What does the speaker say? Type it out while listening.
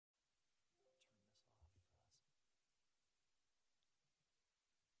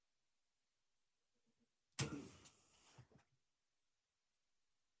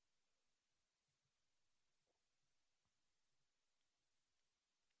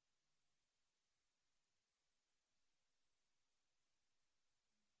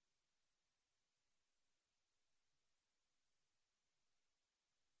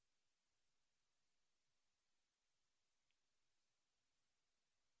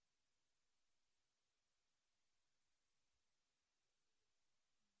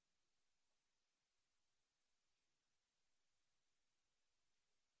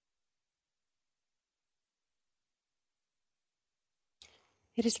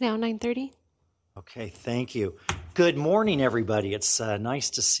It is now 9:30. Okay, thank you. Good morning, everybody. It's nice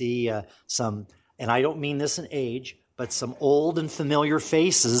to see some, and I don't mean this in age, but some old and familiar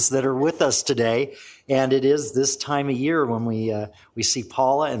faces that are with us today. And it is this time of year when we see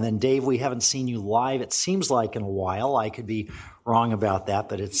Paula, and then Dave. We haven't seen you live, it seems like, in a while. I could be wrong about that,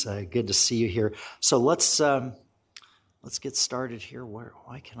 but it's good to see you here. So let's get started here.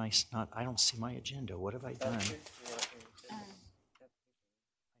 Why can I not? I don't see my agenda. What have I done?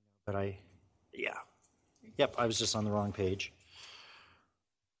 But yeah. Yep, I was just on the wrong page.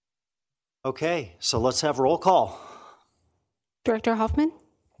 Okay, so let's have roll call. Director Hoffman?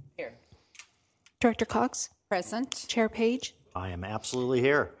 Here. Director Cox? Present. Chair Page? I am absolutely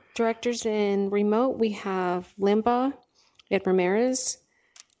here. Directors in remote, we have Limbaugh, Ed Ramirez.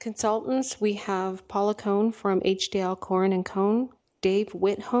 Consultants, we have Paula Cohn from HDL Corin & Cohn, Dave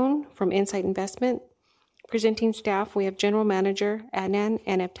Whithone from Insight Investment. Presenting staff, we have General Manager Adnan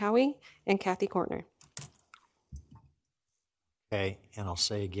Anabtawi and Kathy Kortner. Okay, and I'll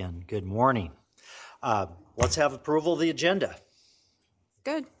say again, good morning. Let's have approval of the agenda.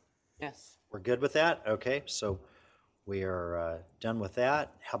 Good. Yes. We're good with that? Okay, so we are done with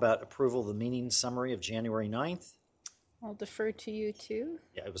that. How about approval of the meeting summary of January 9th? I'll defer to you too.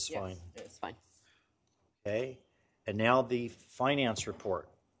 Yeah, it was fine. It's fine. Okay, and now the finance report.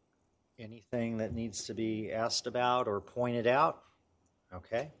 Anything that needs to be asked about or pointed out?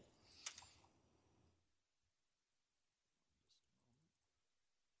 Okay.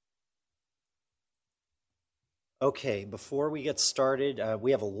 Okay, before we get started, we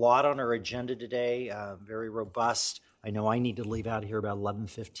have a lot on our agenda today, very robust. I know I need to leave out here about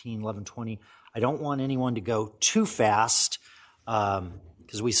 11:15, 11:20. I don't want anyone to go too fast,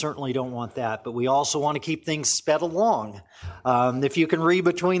 because we certainly don't want that, but we also want to keep things sped along. If you can read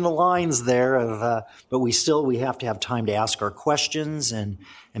between the lines there, but we have to have time to ask our questions and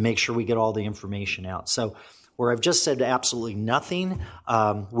make sure we get all the information out. So where I've just said absolutely nothing,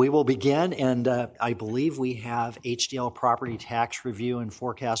 we will begin, and I believe we have HDL property tax review and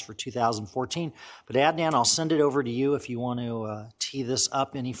forecast for 2014. But Adnan, I'll send it over to you if you want to tee this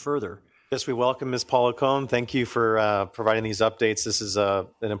up any further. Yes, we welcome Ms. Paula Cohn. Thank you for providing these updates. This is an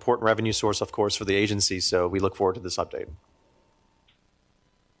important revenue source, of course, for the agency, so we look forward to this update.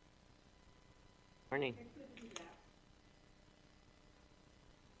 Morning.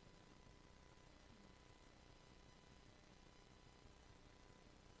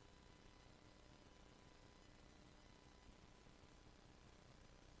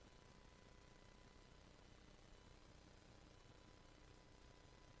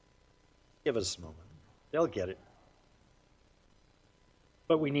 Give us a moment. They'll get it.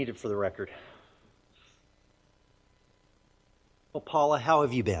 But we need it for the record. Well, Paula, how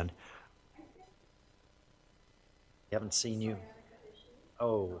have you been? We haven't seen you.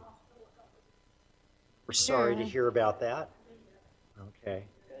 Oh. We're sorry to hear about that. Okay.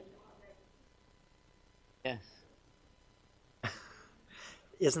 Yes.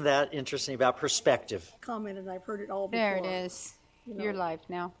 Isn't that interesting about perspective? Commented, I've heard it all before. There it is. You're live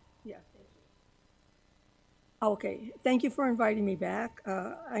now. Yeah. Okay, thank you for inviting me back.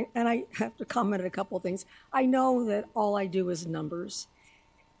 I have to comment on a couple of things. I know that all I do is numbers.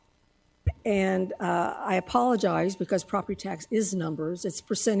 And I apologize because property tax is numbers. It's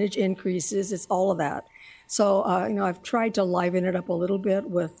percentage increases. It's all of that. So, I've tried to liven it up a little bit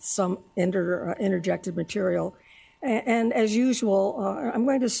with some interjected material. And as usual, I'm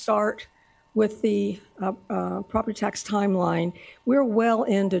going to start with the property tax timeline. We're well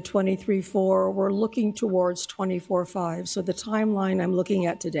into 23-4. We're looking towards 24-5. So the timeline I'm looking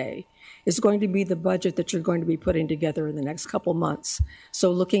at today is going to be the budget that you're going to be putting together in the next couple months. So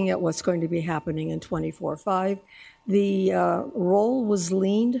looking at what's going to be happening in 24-5. The roll was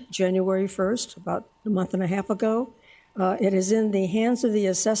leaned January 1st, about a month and a half ago. It is in the hands of the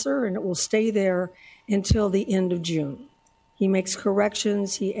assessor, and it will stay there until the end of June. He makes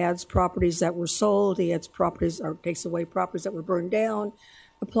corrections. He adds properties that were sold. He adds properties or takes away properties that were burned down,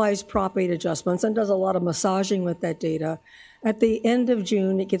 applies Prop 8 adjustments, and does a lot of massaging with that data. At the end of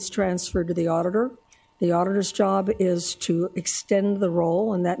June, it gets transferred to the auditor. The auditor's job is to extend the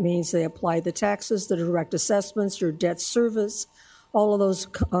roll, and that means they apply the taxes, the direct assessments, your debt service, all of those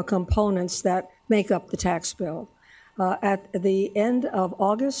components that make up the tax bill. At the end of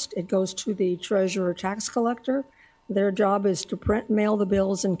August, it goes to the treasurer tax collector. Their job is to print, mail the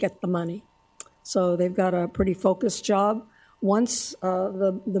bills, and get the money. So they've got a pretty focused job. Once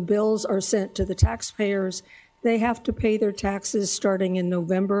the bills are sent to the taxpayers, they have to pay their taxes starting in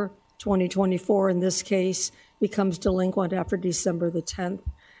November 2024, in this case, becomes delinquent after December the 10th,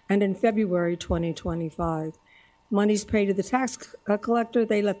 and in February 2025. money's paid to the tax collector,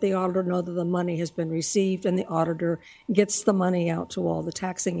 they let the auditor know that the money has been received, and the auditor gets the money out to all the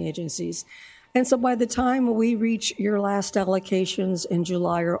taxing agencies. And so by the time we reach your last allocations in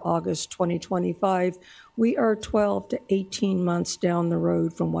July or August 2025, we are 12 to 18 months down the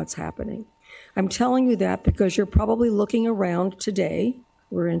road from what's happening. I'm telling you that because you're probably looking around today,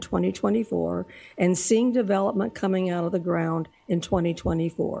 we're in 2024, and seeing development coming out of the ground in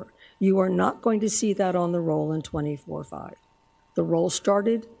 2024. You are not going to see that on the roll in 24-5. The roll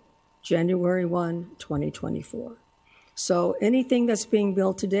started January 1, 2024. So anything that's being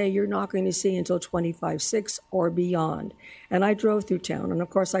built today, you're not going to see until 25-6 or beyond. And I drove through town, and of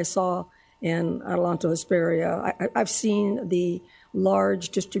course I saw in Adelanto Hesperia, I've seen the large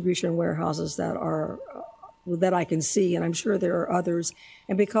distribution warehouses that I can see, and I'm sure there are others.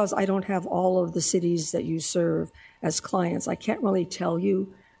 And because I don't have all of the cities that you serve as clients, I can't really tell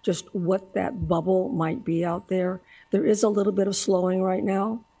you just what that bubble might be out there. There is a little bit of slowing right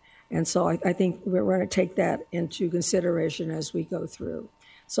now. And so I think we're going to take that into consideration as we go through.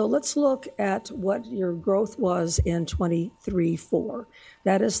 So let's look at what your growth was in 23-4.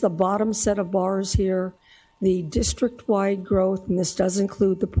 That is the bottom set of bars here. The district-wide growth, and this does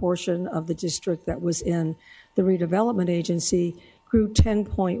include the portion of the district that was in the redevelopment agency, grew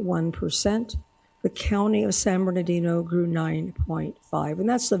 10.1%. The county of San Bernardino grew 9.5%, and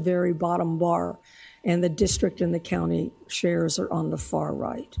that's the very bottom bar. And the district and the county shares are on the far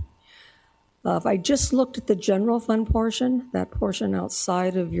right. If I just looked at the general fund portion, that portion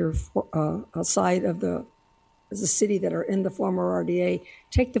outside of your outside of the city that are in the former RDA,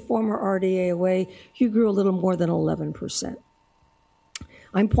 take the former RDA away, you grew a little more than 11%.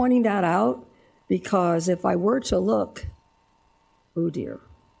 I'm pointing that out because if I were to look, oh dear,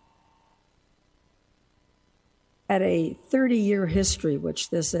 at a 30-year history, which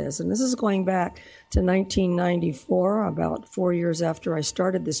this is, and this is going back to 1994, about 4 years after I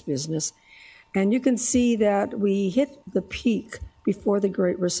started this business, and you can see that we hit the peak before the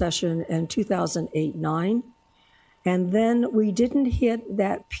Great Recession in 2008-9. And then we didn't hit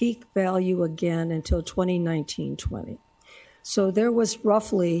that peak value again until 2019-20. So there was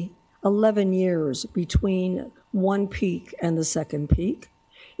roughly 11 years between one peak and the second peak.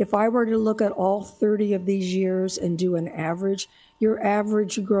 If I were to look at all 30 of these years and do an average, your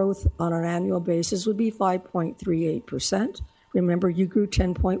average growth on an annual basis would be 5.38%. Remember, you grew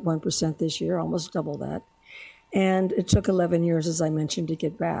 10.1% this year, almost double that. And it took 11 years, as I mentioned, to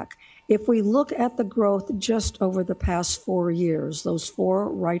get back. If we look at the growth just over the past 4 years, those four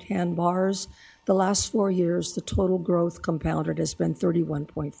right-hand bars, the last 4 years, the total growth compounded has been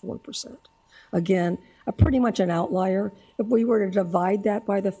 31.4%. Again, pretty much an outlier. If we were to divide that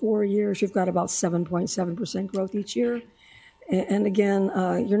by the 4 years, you've got about 7.7% growth each year. And again,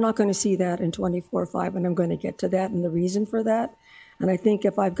 you're not going to see that in 24-5, and I'm going to get to that and the reason for that. And I think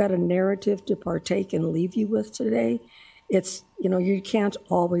if I've got a narrative to partake and leave you with today, it's, you can't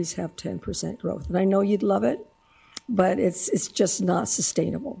always have 10% growth. And I know you'd love it, but it's just not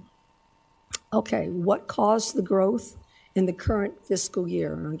sustainable. Okay, what caused the growth in the current fiscal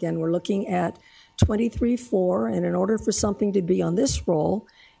year? And again, we're looking at 23-4, and in order for something to be on this roll,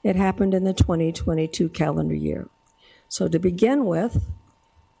 it happened in the 2022 calendar year. So to begin with,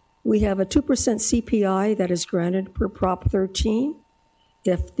 we have a 2% CPI that is granted per Prop 13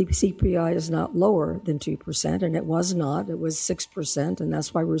 if the CPI is not lower than 2%, and it was not, it was 6%, and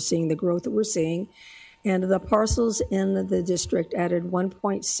that's why we're seeing the growth that we're seeing. And the parcels in the district added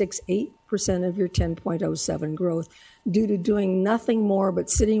 1.68% of your 10.07 growth due to doing nothing more but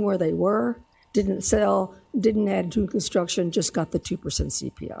sitting where they were, didn't sell, didn't add to construction, just got the 2%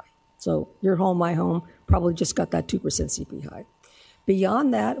 CPI. So your home, my home, probably just got that 2% CPI.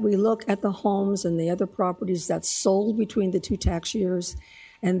 Beyond that, we look at the homes and the other properties that sold between the two tax years,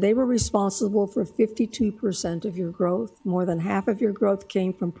 and they were responsible for 52% of your growth. More than half of your growth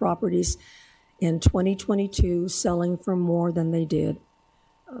came from properties in 2022 selling for more than they did,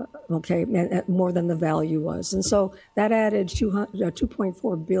 more than the value was. And so that added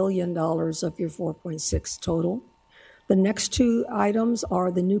 $2.4 billion of your 4.6 total. The next two items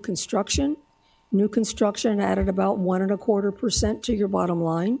are the new construction. New construction added about 1.25% to your bottom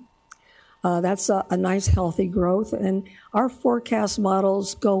line. That's a nice, healthy growth. And our forecast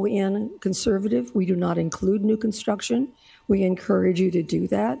models go in conservative. We do not include new construction. We encourage you to do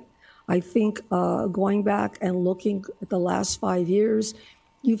that. I think going back and looking at the last 5 years,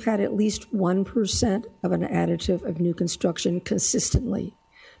 you've had at least 1% of an additive of new construction consistently.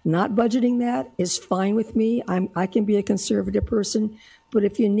 Not budgeting that is fine with me. I can be a conservative person, but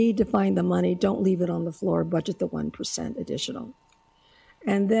if you need to find the money, don't leave it on the floor. Budget the 1% additional.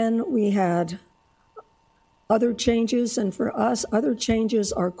 And then we had Other changes, and for us, other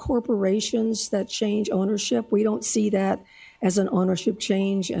changes are corporations that change ownership. We don't see that as an ownership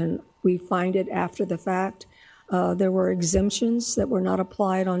change, and we find it after the fact. There were exemptions that were not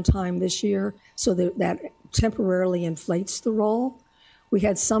applied on time this year, so that temporarily inflates the roll. We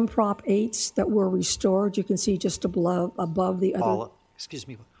had some Prop 8s that were restored. You can see just above the other. Paula, excuse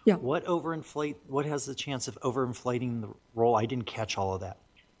me. Yeah. What has the chance of overinflating the roll? I didn't catch all of that.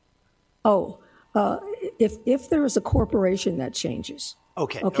 If there is a corporation that changes.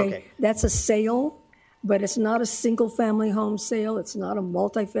 Okay. That's a sale, but it's not a single-family home sale. It's not a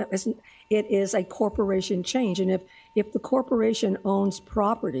multi-family. It is a corporation change. And if the corporation owns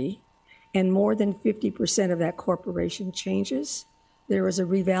property and more than 50% of that corporation changes, there is a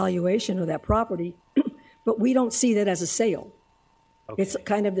revaluation of that property, but we don't see that as a sale. Okay. It's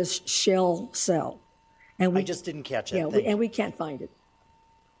kind of this shell sell. And I just didn't catch it. Yeah, we can't find it.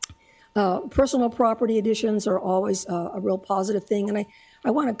 Personal property additions are always a real positive thing. And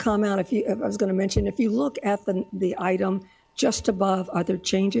I want to comment, I was going to mention, if you look at the item just above other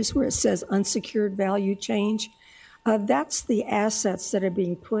changes where it says unsecured value change, that's the assets that are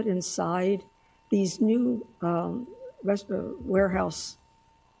being put inside these new warehouse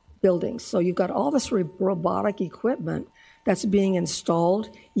buildings. So you've got all this robotic equipment that's being installed.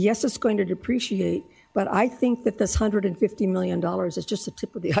 Yes, it's going to depreciate, but I think that this $150 million is just the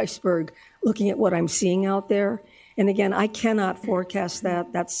tip of the iceberg looking at what I'm seeing out there. And again, I cannot forecast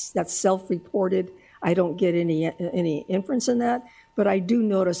that. That's self-reported. I don't get any inference in that. But I do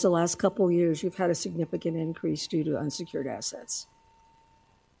notice the last couple of years you've had a significant increase due to unsecured assets.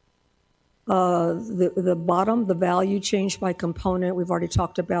 The bottom, the value change by component, we've already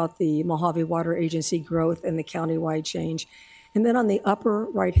talked about the Mojave Water Agency growth and the countywide change. And then on the upper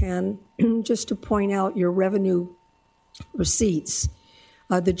right-hand, just to point out your revenue receipts,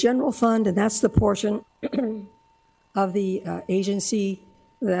 the general fund, and that's the portion of the agency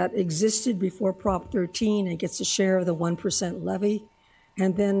that existed before Prop 13 and gets a share of the 1% levy.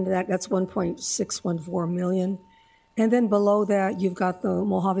 And then that's $1.614 million. And then below that, you've got the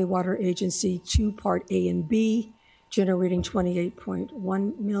Mojave Water Agency 2 Part A and B, generating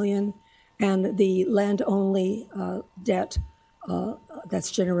 $28.1 million, and the land-only debt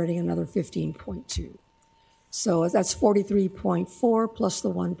that's generating another 15.2. So that's 43.4 plus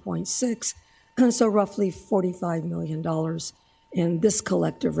the 1.6, and so roughly $45 million in this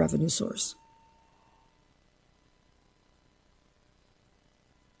collective revenue source.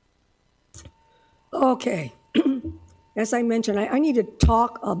 Okay. As I mentioned, I need to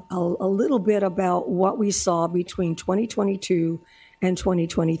talk a little bit about what we saw between 2022 and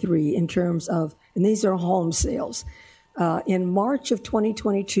 2023 in terms of, and these are home sales. In March of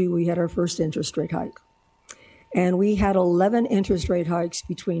 2022, we had our first interest rate hike. And we had 11 interest rate hikes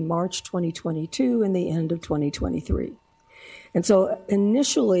between March 2022 and the end of 2023. And so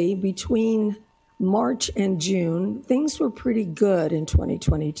initially, between March and June, things were pretty good in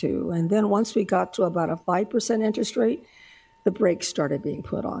 2022. And then once we got to about a 5% interest rate, the brakes started being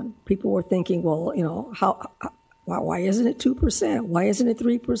put on. People were thinking, well, you know, why isn't it 2%? Why isn't it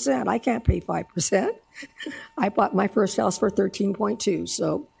 3%? I can't pay 5%. I bought my first house for 13.2.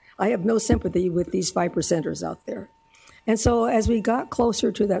 So I have no sympathy with these 5%ers out there. And so as we got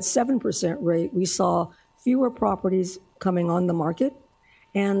closer to that 7% rate, we saw fewer properties coming on the market,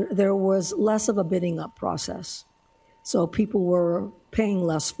 and there was less of a bidding up process. So people were paying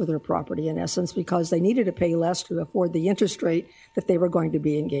less for their property, in essence, because they needed to pay less to afford the interest rate that they were going to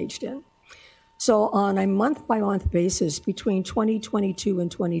be engaged in. So on a month-by-month basis, between 2022 and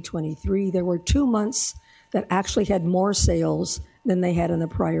 2023, there were 2 months that actually had more sales than they had in the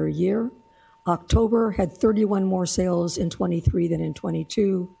prior year. October had 31 more sales in 23 than in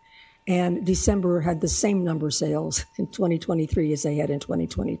 22. And December had the same number of sales in 2023 as they had in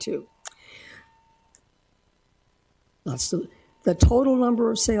 2022. The total number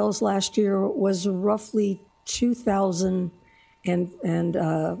of sales last year was roughly 2,000,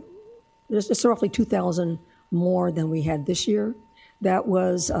 it's roughly 2,000 more than we had this year. That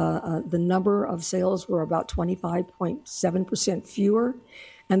was the number of sales were about 25.7% fewer,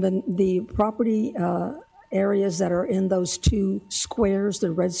 and then the property areas that are in those two squares, the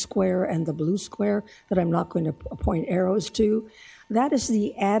red square and the blue square, that I'm not going to point arrows to, that is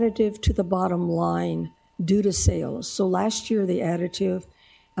the additive to the bottom line due to sales. So last year, the additive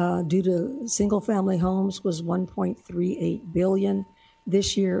due to single-family homes was $1.38 billion.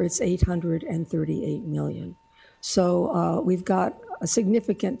 This year, it's $838 million. So we've got a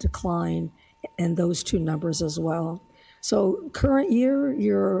significant decline in those two numbers as well. So current year,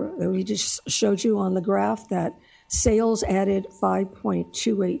 we just showed you on the graph that sales added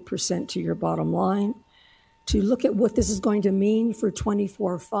 5.28% to your bottom line. to look at what this is going to mean for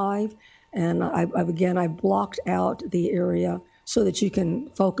 24-5. And I've blocked out the area so that you can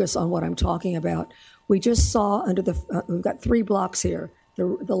focus on what I'm talking about. We just saw we've got 3 blocks here.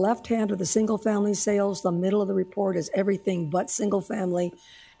 The left hand are the single family sales. The middle of the report is everything but single family.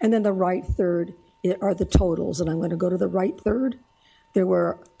 And then the right third are the totals. And I'm going to go to the right third. There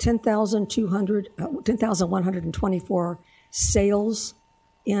were 10,124 sales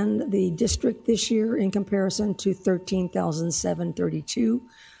in the district this year in comparison to 13,732.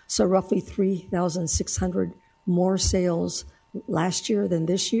 So roughly 3,600 more sales last year than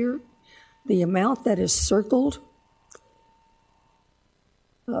this year. The amount that is circled,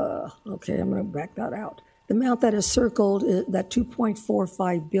 okay, I'm going to back that out. The amount that is circled, that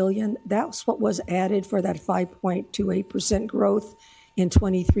 2.45 billion, that's what was added for that 5.28% growth in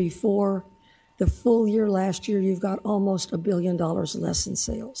 23-4. The full year last year, you've got almost $1 billion less in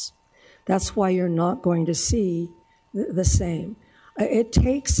sales. That's why you're not going to see the same. It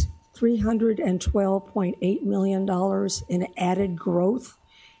takes $312.8 million in added growth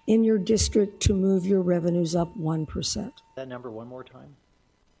in your district to move your revenues up 1%. That number one more time.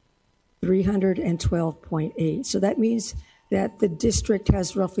 312.8. So that means that the district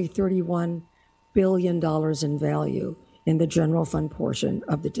has roughly $31 billion in value in the general fund portion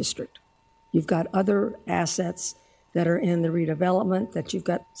of the district. You've got other assets that are in the redevelopment that you've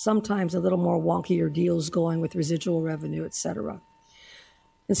got sometimes a little more wonkier deals going with residual revenue, et cetera.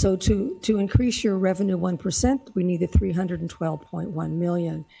 And so to increase your revenue 1%, we need the $312.1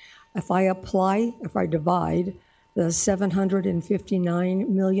 million. If I divide the $759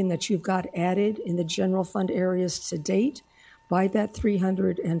 million that you've got added in the general fund areas to date by that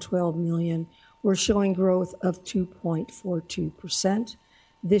 $312 million, we're showing growth of 2.42%.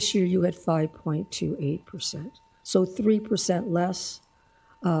 This year you had 5.28%. So 3% less.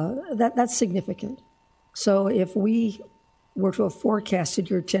 That's significant. So if we were to have forecasted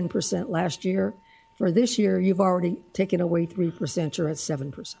your 10% last year, for this year you've already taken away 3%, you're at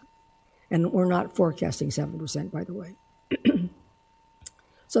 7%. And we're not forecasting 7%, by the way.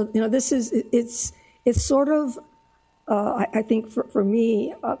 So, this is, it's sort of, I think for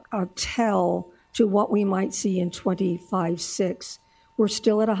me, a tell to what we might see in 25-6. We're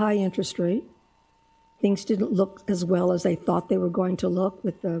still at a high interest rate. Things didn't look as well as they thought they were going to look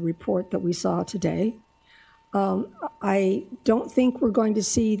with the report that we saw today. I don't think we're going to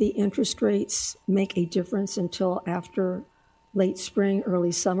see the interest rates make a difference until after late spring,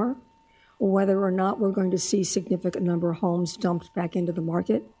 early summer. Whether or not we're going to see significant number of homes dumped back into the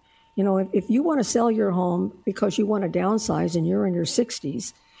market. If you want to sell your home because you want to downsize and you're in your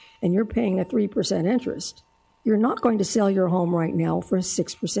 60s and you're paying a 3% interest, you're not going to sell your home right now for a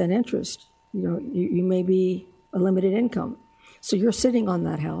 6% interest. You may be a limited income. So you're sitting on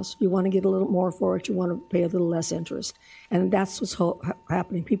that house. You want to get a little more for it. You want to pay a little less interest. And that's what's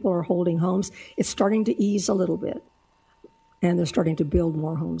happening. People are holding homes. It's starting to ease a little bit. And they're starting to build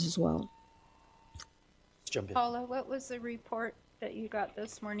more homes as well. Jump in. Paula, what was the report that you got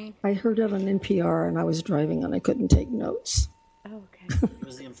this morning? I heard it on NPR and I was driving and I couldn't take notes. Oh, okay. It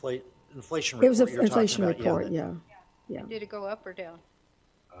was the inflation report. It was an you're inflation talking about, report, yeah. Did it go up or down?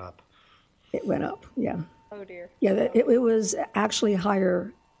 Up. It went up, yeah. Oh, dear. Yeah, it was actually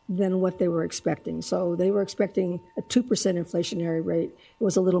higher than what they were expecting. So they were expecting a 2% inflationary rate. It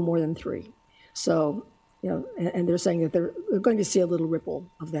was a little more than 3%. So, and they're saying that they're going to see a little ripple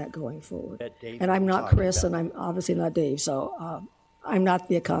of that going forward. And I'm not Chris, and I'm obviously not Dave, so I'm not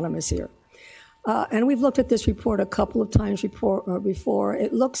the economist here. And we've looked at this report a couple of times before.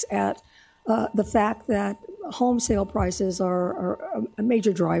 It looks at the fact that home sale prices are a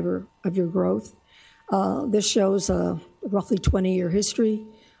major driver of your growth. This shows a roughly 20-year history.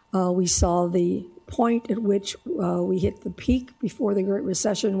 We saw the point at which we hit the peak before the Great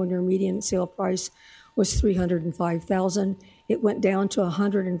Recession when your median sale price was $305,000. It went down to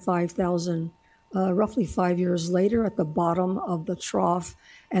 $105,000 roughly 5 years later at the bottom of the trough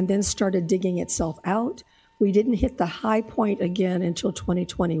and then started digging itself out. We didn't hit the high point again until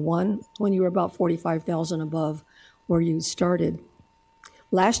 2021 when you were about $45,000 above where you started.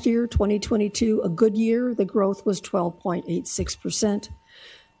 Last year, 2022, a good year, the growth was 12.86%.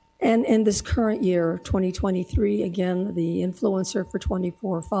 And in this current year, 2023, again, the influencer for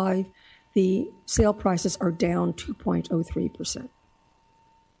 24-5, the sale prices are down 2.03%.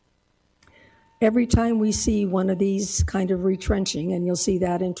 Every time we see one of these kind of retrenching, and you'll see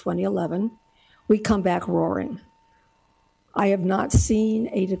that in 2011, we come back roaring. I have not seen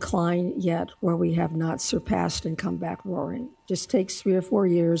a decline yet where we have not surpassed and come back roaring. Just takes 3 or 4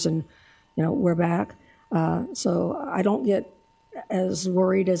 years and, we're back. So I don't get as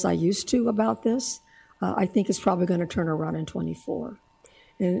worried as I used to about this. I think it's probably going to turn around in 24.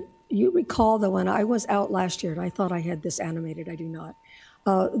 And you recall that when I was out last year, and I thought I had this animated, I do not.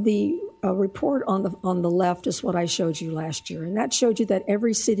 The report on the left is what I showed you last year, and that showed you that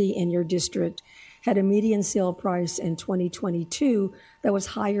every city in your district had a median sale price in 2022 that was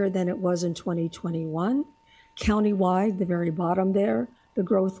higher than it was in 2021. Countywide, the very bottom there, the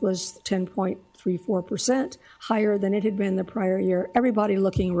growth was 10.34%, higher than it had been the prior year. Everybody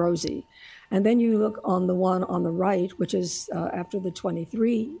looking rosy. And then you look on the one on the right, which is after the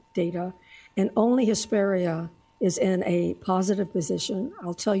 23 data, and only Hesperia is in a positive position.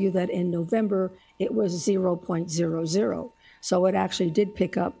 I'll tell you that in November, it was 0.00. So it actually did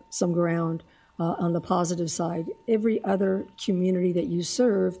pick up some ground on the positive side. Every other community that you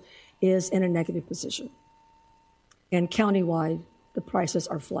serve is in a negative position. And countywide, the prices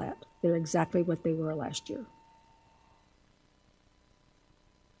are flat. They're exactly what they were last year.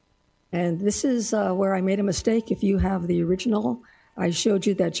 And this is where I made a mistake. If you have the original, I showed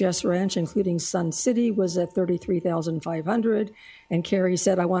you that Jess Ranch, including Sun City, was at $33,500, and Carrie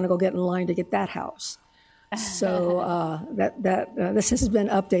said, "I want to go get in line to get that house." So this has been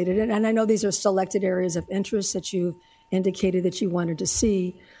updated, and I know these are selected areas of interest that you've indicated that you wanted to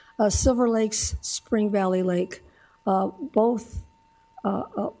see. Silver Lakes, Spring Valley Lake, both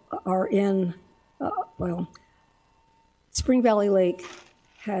are in. Spring Valley Lake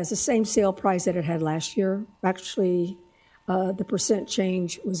has the same sale price that it had last year. Actually, the percent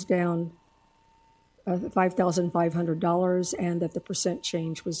change was down $5,500, and that the percent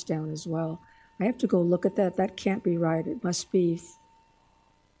change was down as well. I have to go look at that. That can't be right. It must be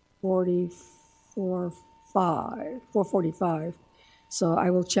 445. So I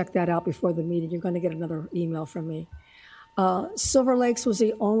will check that out before the meeting. You're going to get another email from me. Silver Lakes was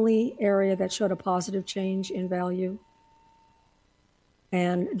the only area that showed a positive change in value.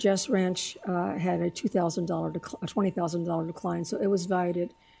 And Jess Ranch had a $20,000 decline. So it was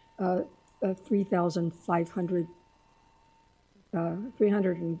valued at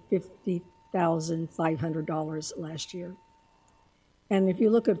 $350,500 last year. And if you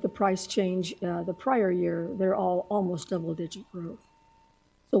look at the price change the prior year, they're all almost double-digit growth.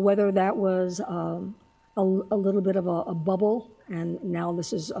 So whether that was a little bit of a bubble, and now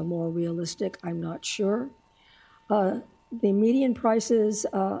this is a more realistic, I'm not sure. The median prices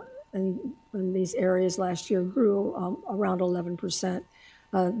in these areas last year grew around 11%.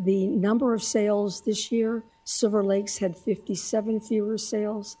 The number of sales this year, Silver Lakes had 57 fewer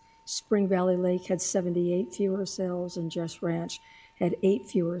sales, Spring Valley Lake had 78 fewer sales, and Jess Ranch had 8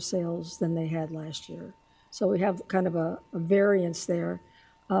 fewer sales than they had last year. So we have kind of a variance there.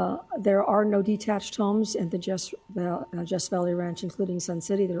 There are no detached homes in the Jess Valley Ranch, including Sun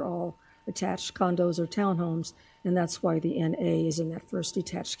City. They're all attached condos or townhomes, and that's why the NA is in that first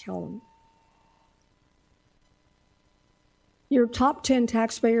detached column. Your top 10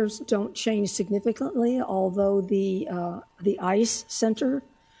 taxpayers don't change significantly, although the ICE Center,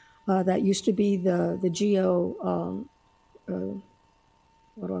 that used to be the GEO,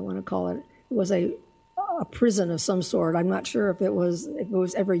 what do I want to call it? It was a prison of some sort. I'm not sure if it was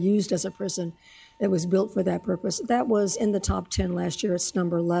ever used as a prison. It was built for that purpose. That was in the top 10 last year. It's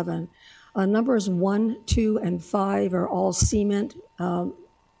number 11. Numbers 1, 2, and 5 are all cement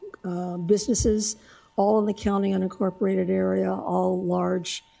businesses, all in the county unincorporated area, all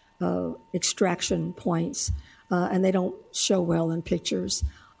large extraction points, and they don't show well in pictures.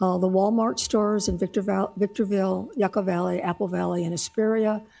 The Walmart stores in Victorville, Yucca Valley, Apple Valley, and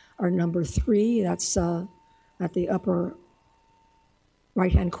Hesperia are number 3. That's at the upper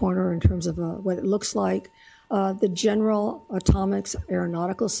right-hand corner in terms of what it looks like. The General Atomics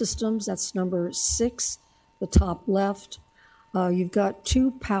Aeronautical Systems, that's number 6, the top left. You've got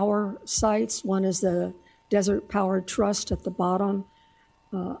 2 power sites. One is the Desert Power Trust at the bottom,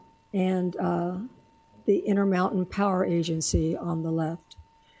 and the Intermountain Power Agency on the left.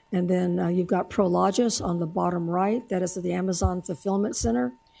 And then you've got Prologis on the bottom right. That is the Amazon Fulfillment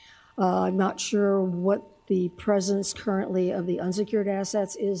Center. I'm not sure what the presence currently of the unsecured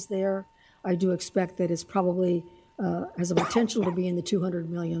assets is there. I do expect that it's probably has a potential to be in the 200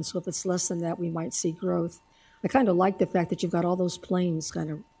 million. So if it's less than that, we might see growth. I kind of like the fact that you've got all those planes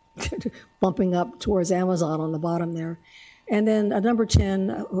kind of bumping up towards Amazon on the bottom there. And then number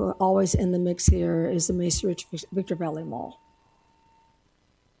 10, always in the mix here, is the Mesa Ridge Victor Valley Mall.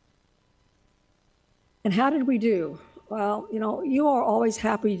 And how did we do? Well, you are always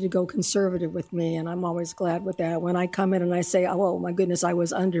happy to go conservative with me, and I'm always glad with that. When I come in and I say, oh, my goodness, I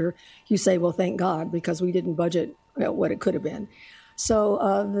was under, you say, well, thank God, because we didn't budget what it could have been. So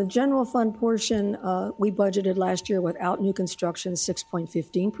the general fund portion, we budgeted last year without new construction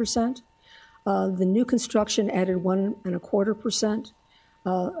 6.15%. The new construction added 1.25%.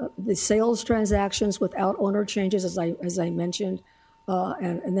 The sales transactions without owner changes, as I mentioned,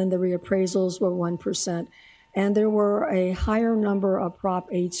 and then the reappraisals were 1%. And there were a higher number of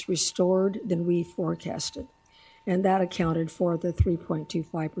Prop 8s restored than we forecasted. And that accounted for the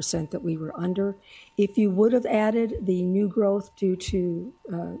 3.25% that we were under. If you would have added the new growth due to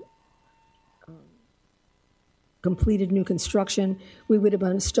completed new construction, we would have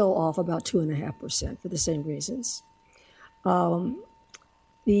been still off about 2.5% for the same reasons.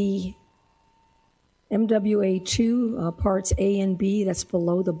 The MWA2 parts A and B, that's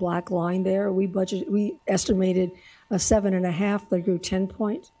below the black line there, we estimated a 7.5, that grew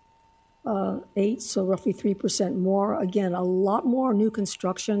 10.8, so roughly 3% more. Again, a lot more new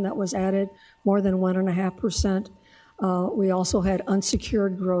construction that was added, more than 1.5%. We also had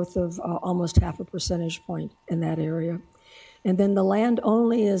unsecured growth of almost 0.5 percentage point in that area. And then the land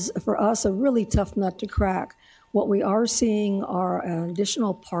only is, for us, a really tough nut to crack. What we are seeing are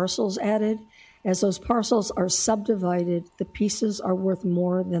additional parcels added. As those parcels are subdivided, the pieces are worth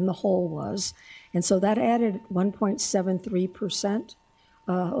more than the whole was. And so that added 1.73%.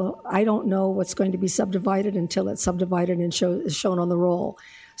 I don't know what's going to be subdivided until it's subdivided and is shown on the roll.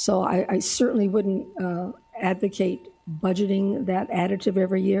 So I certainly wouldn't advocate budgeting that additive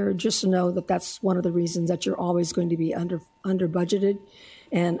every year. Just know that that's one of the reasons that you're always going to be under budgeted.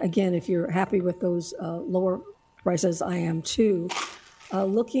 And again, if you're happy with those lower prices, I am too.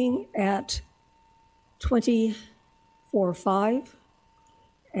 Looking at 24.5,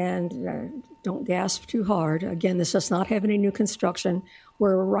 and don't gasp too hard. Again, this does not have any new construction.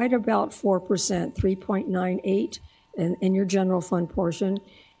 We're right about 4%, 3.98 in your general fund portion.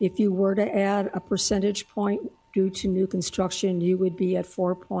 If you were to add a percentage point due to new construction, you would be at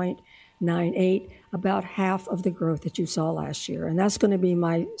 4.98, about half of the growth that you saw last year. And that's going to be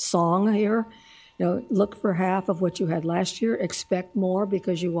my song here. You know, look for half of what you had last year, expect more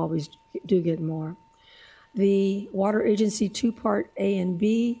because you always do get more. The Water Agency 2-part A and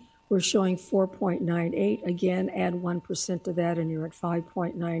B, we're showing 4.98. Again, add 1% to that and you're at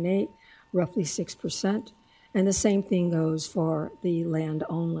 5.98, roughly 6%. And the same thing goes for the land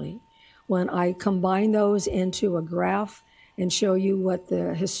only. When I combine those into a graph and show you what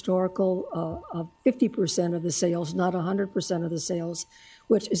the historical of 50% of the sales, not 100% of the sales,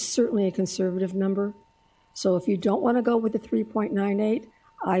 which is certainly a conservative number. So if you don't want to go with the 3.98,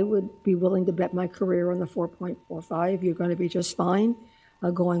 I would be willing to bet my career on the 4.45. You're going to be just fine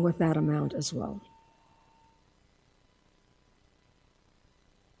going with that amount as well.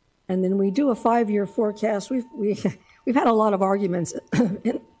 And then we do a 5-year forecast. We've had a lot of arguments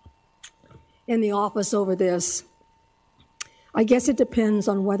in the office over this. I guess it depends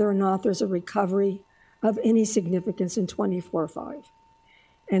on whether or not there's a recovery of any significance in 24.5.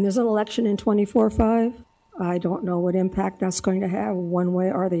 And there's an election in 24.5. I don't know what impact that's going to have one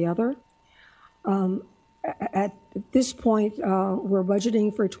way or the other. At this point, we're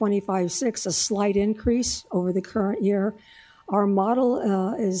budgeting for 25.6, a slight increase over the current year. Our model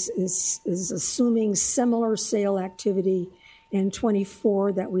is assuming similar sale activity in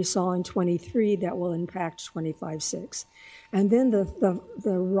 24 that we saw in 23 that will impact 25.6. And then the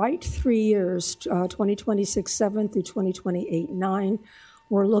right 3 years, 2026-7 through 2028-9,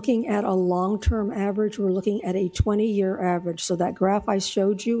 we're looking at a long-term average. We're looking at a 20-year average. So that graph I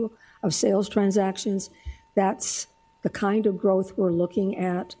showed you of sales transactions, that's the kind of growth we're looking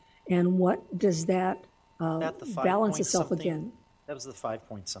at. And what does that balance itself again? That was the 5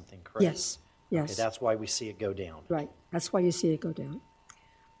 point something, correct? Yes, yes. Okay, that's why we see it go down. Right, that's why you see it go down.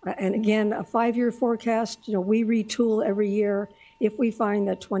 And again, a 5-year forecast, we retool every year. If we find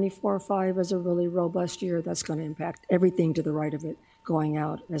that 24.5 is a really robust year, that's going to impact everything to the right of it going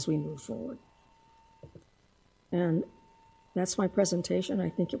out as we move forward. And that's my presentation. I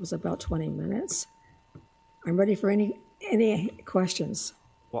think it was about 20 minutes. I'm ready for any questions.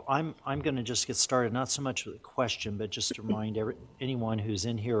 Well, I'm going to just get started, not so much with a question, but just to remind anyone who's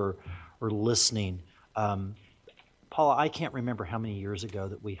in here or listening. Paula, I can't remember how many years ago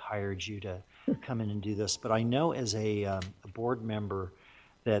that we hired you to come in and do this, but I know as a board member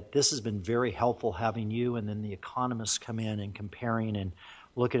that this has been very helpful having you and then the economists come in and comparing and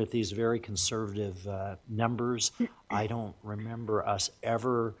looking at these very conservative numbers. I don't remember us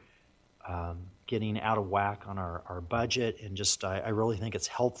ever getting out of whack on our budget, and just I really think it's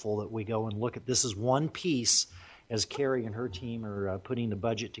helpful that we go and look at this as one piece as Carrie and her team are putting the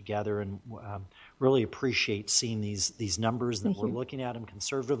budget together, and really appreciate seeing these numbers, that we're looking at them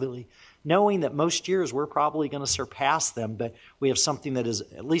conservatively, knowing that most years we're probably going to surpass them, but we have something that is,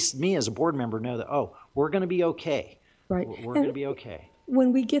 at least me as a board member know that, oh, we're going to be okay. Right. We're going to be okay.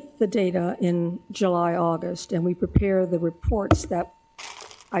 when we get the data in July, August, and we prepare the reports that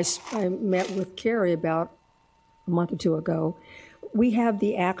I met with Carrie about a month or two ago, we have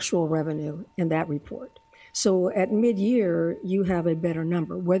the actual revenue in that report. So at mid-year, you have a better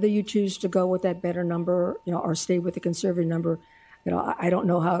number. Whether you choose to go with that better number, or stay with the conservative number, I don't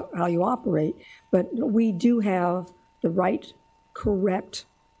know how you operate, but we do have the right, correct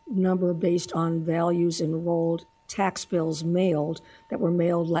number based on values enrolled, tax bills mailed that were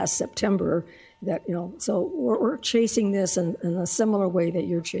mailed last September. So we're chasing this in a similar way that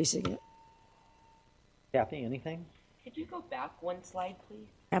you're chasing it. Kathy, anything? Could you go back one slide, please?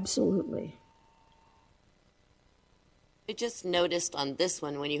 Absolutely. I just noticed on this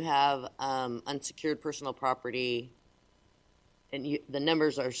one, when you have unsecured personal property, and the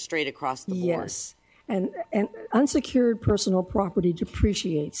numbers are straight across the board. Yes. And unsecured personal property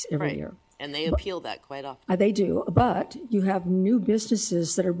depreciates every Right. year. And they appeal that quite often. They do, but you have new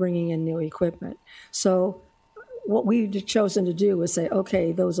businesses that are bringing in new equipment. So what we've chosen to do is say,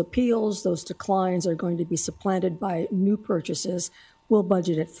 okay, those appeals, those declines are going to be supplanted by new purchases. We'll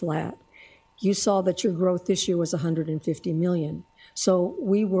budget it flat. You saw that your growth this year was $150 million. So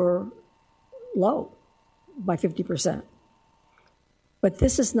we were low by 50%. But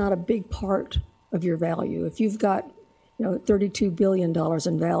this is not a big part of your value. If you've got $32 billion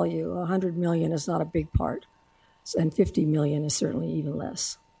in value, $100 million is not a big part, and $50 million is certainly even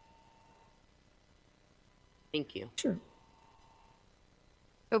less. Thank you. Sure.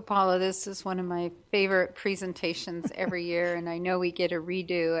 So Paula, this is one of my favorite presentations every year, and I know we get a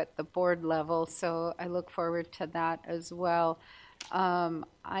redo at the board level, so I look forward to that as well.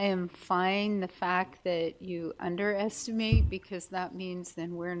 I am fine the fact that you underestimate, because that means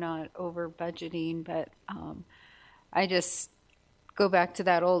then we're not over budgeting, but I just go back to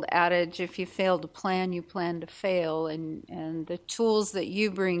that old adage, if you fail to plan, you plan to fail, and the tools that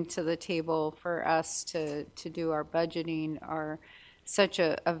you bring to the table for us to do our budgeting are such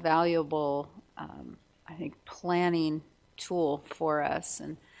a valuable, I think, planning tool for us.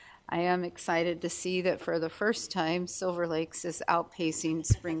 And I am excited to see that for the first time, Silver Lakes is outpacing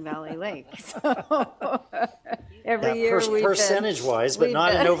Spring Valley Lake. So every year we've been- Percentage-wise, but we've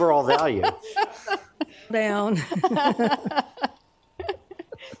not in been- overall value. Down.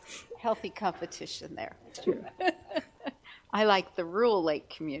 healthy competition there. I like the rural lake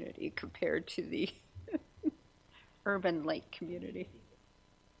community compared to the urban lake community.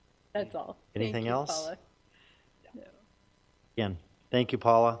 That's all. Anything Thank you, else? Paula. Again, thank you,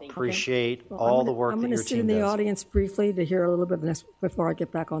 Paula. Appreciate all the work I'm that going your to sit team in the does. audience briefly to hear a little bit of this before I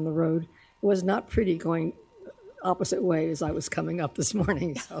get back on the road. It was not pretty going opposite way as I was coming up this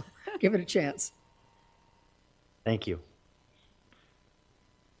morning, so give it a chance. Thank you.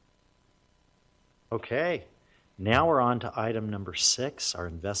 Okay, now we're on to item number 6, our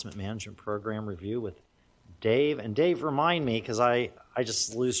investment management program review with Dave. And Dave, remind me, because I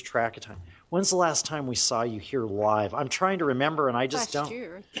just lose track of time. When's the last time we saw you here live? I'm trying to remember, and I just Last don't.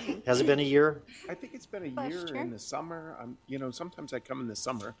 year, I think. Has it been a year? I think it's been a Last year year? in the summer. Sometimes I come in the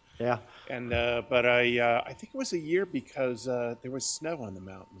summer, Yeah. and but I think it was a year because there was snow on the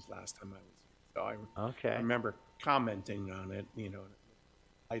mountains last time I was here. So I Okay. remember commenting on it,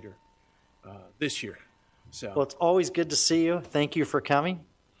 later this year. So Well, it's always good to see you. Thank you for coming.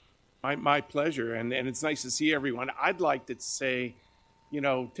 my pleasure, and it's nice to see everyone. I'd like to say,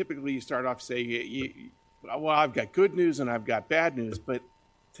 typically you start off saying, well, I've got good news and I've got bad news, but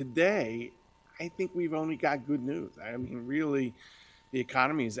today I think we've only got good news. I mean, really, the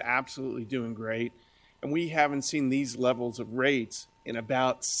economy is absolutely doing great, and we haven't seen these levels of rates in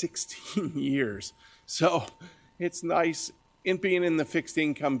about 16 years. So it's nice in being in the fixed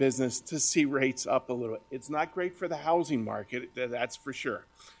income business to see rates up a little bit. It's not great for the housing market, that's for sure.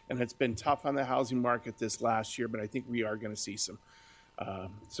 And it's been tough on the housing market this last year, but I think we are going to see some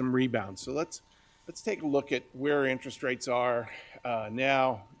rebound. So let's take a look at where interest rates are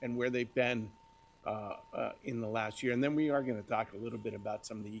now and where they've been in the last year. And then we are going to talk a little bit about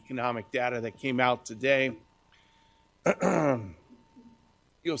some of the economic data that came out today.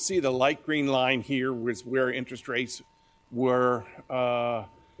 You'll see the light green line here was where interest rates were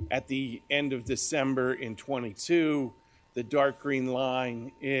at the end of December in 22. The dark green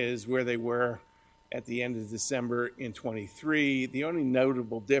line is where they were at the end of December in 23. The only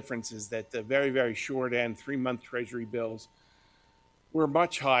notable difference is that the very, very short end 3-month Treasury bills were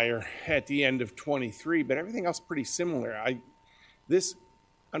much higher at the end of 23, but everything else pretty similar.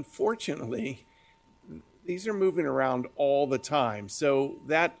 Unfortunately, these are moving around all the time. So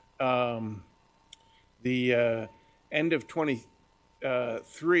that the end of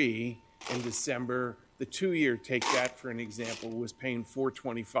 23 in December, The 2-year, take that for an example, was paying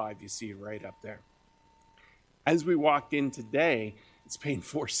 425. You see it right up there. As we walked in today, it's paying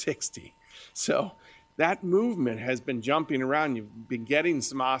 460. So that movement has been jumping around. You've been getting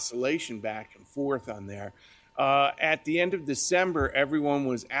some oscillation back and forth on there. At the end of December, everyone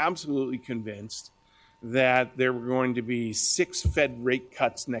was absolutely convinced that there were going to be 6 Fed rate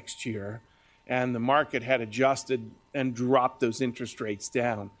cuts next year, and the market had adjusted and dropped those interest rates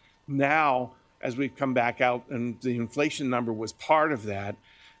down. Now, as we've come back out and the inflation number was part of that,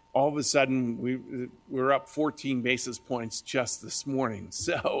 all of a sudden we're up 14 basis points just this morning,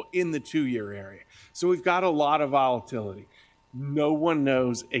 so in the 2-year area. So we've got a lot of volatility. No one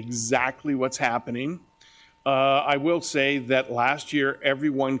knows exactly what's happening. I will say that last year,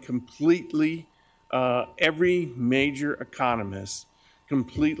 everyone completely, every major economist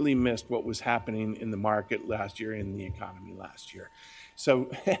completely missed what was happening in the market last year, in the economy last year. So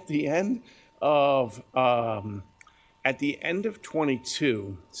at the end of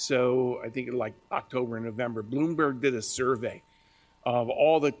 22, so I think like October and November, Bloomberg did a survey of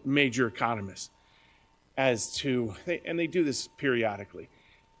all the major economists as to, and they do this periodically,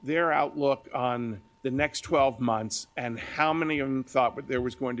 their outlook on the next 12 months and how many of them thought there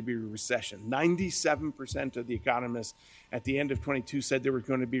was going to be a recession. 97% of the economists at the end of 22 said there was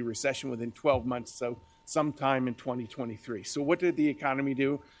going to be a recession within 12 months, so sometime in 2023. So what did the economy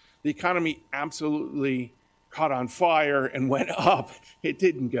do? The economy absolutely caught on fire and went up. It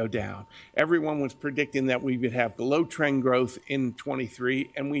didn't go down. Everyone was predicting that we would have below trend growth in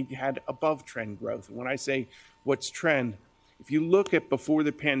 23, and we had above trend growth. And when I say what's trend, if you look at before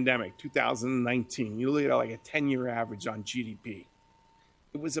the pandemic, 2019, you look at like a 10-year average on GDP,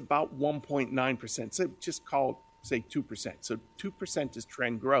 it was about 1.9%. So just call it, say, 2%. So 2% is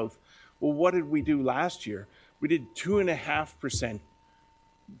trend growth. Well, what did we do last year? We did 2.5%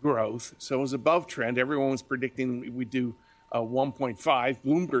 growth, so it was above trend. Everyone was predicting we'd do 1.5.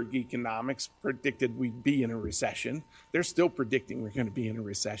 Bloomberg Economics predicted we'd be in a recession. They're still predicting we're going to be in a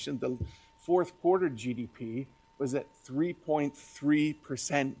recession. The fourth quarter GDP was at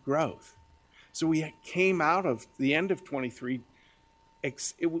 3.3% growth. So we came out of the end of 23,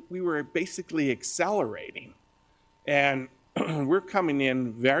 we were basically accelerating. And we're coming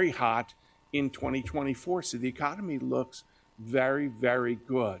in very hot in 2024. So the economy looks very, very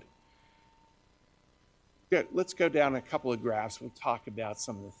good. Good. Let's go down a couple of graphs. We'll talk about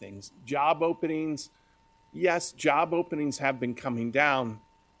some of the things. Job openings. Yes, job openings have been coming down.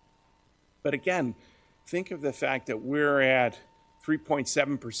 But again, think of the fact that we're at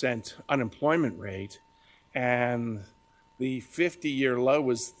 3.7% unemployment rate, and the 50-year low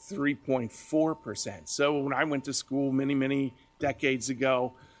was 3.4%. So when I went to school many, many decades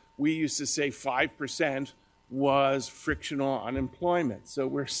ago, we used to say 5% was frictional unemployment. So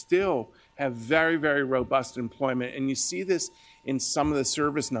we're still have very, very robust employment. And you see this in some of the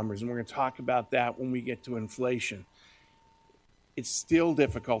service numbers, and we're going to talk about that when we get to inflation. It's still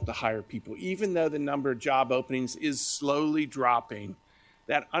difficult to hire people. Even though the number of job openings is slowly dropping,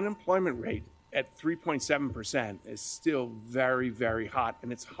 that unemployment rate at 3.7% is still very, very hot,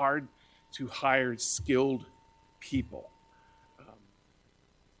 and it's hard to hire skilled people.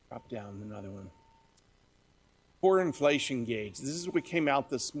 Drop down another one. Core inflation gauge. This is what came out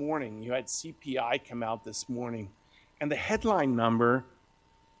this morning. You had CPI come out this morning, and the headline number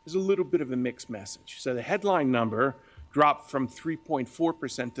is a little bit of a mixed message. So the headline number dropped from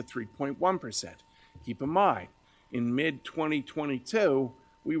 3.4% to 3.1%. Keep in mind, in mid-2022,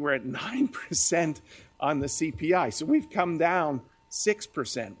 we were at 9% on the CPI. So we've come down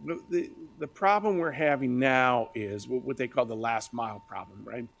 6%. The problem we're having now is what they call the last mile problem,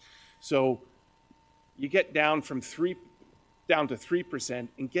 right? So you get down from down to 3%,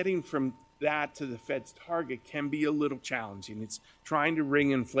 and getting from that to the Fed's target can be a little challenging. It's trying to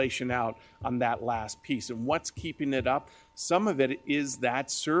wring inflation out on that last piece. And what's keeping it up? Some of it is that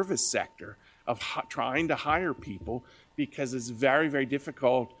service sector of trying to hire people, because it's very, very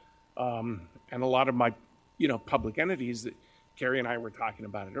difficult. And a lot of my, public entities that Carrie and I were talking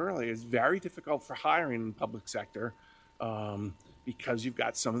about it earlier, it's very difficult for hiring in the public sector because you've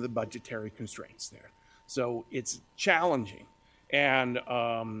got some of the budgetary constraints there. So it's challenging. And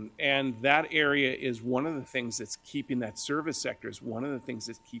that area is one of the things that's keeping that service sector is one of the things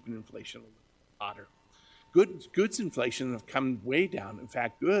that's keeping inflation a little hotter. Goods inflation have come way down. In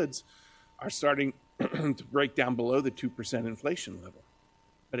fact, goods are starting to break down below the 2% inflation level.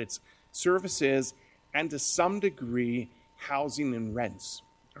 But it's services and to some degree, housing and rents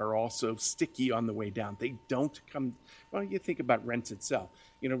are also sticky on the way down. They don't come, well, you think about rents itself.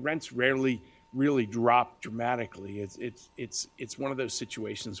 Rents rarely really dropped dramatically. It's one of those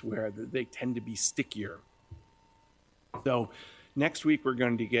situations where they tend to be stickier. So next week we're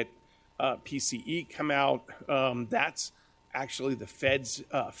going to get PCE come out. That's actually the Fed's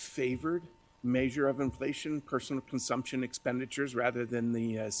favored measure of inflation, personal consumption expenditures, rather than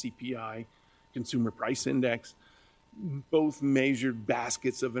the CPI, Consumer Price Index. Both measured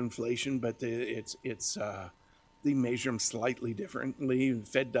baskets of inflation, but they measure them slightly differently. The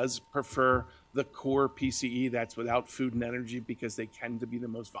Fed does prefer the core PCE, that's without food and energy, because they tend to be the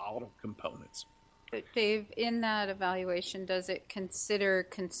most volatile components. But Dave, in that evaluation, does it consider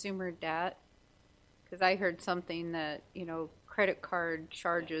consumer debt? Because I heard something that, credit card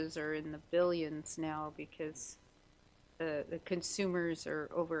charges are in the billions now because the consumers are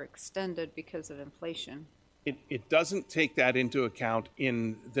overextended because of inflation. It doesn't take that into account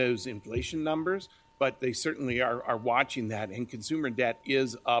in those inflation numbers, but they certainly are watching that, and consumer debt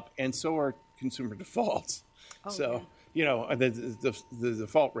is up, and so are consumer defaults. Oh, so, the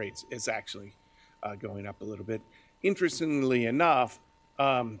default rates is actually going up a little bit. Interestingly enough,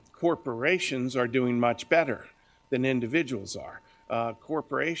 corporations are doing much better than individuals are.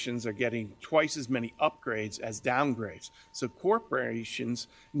 Corporations are getting twice as many upgrades as downgrades. So corporations,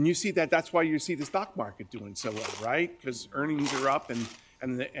 and you see that's why you see the stock market doing so well, right? Because earnings are up, and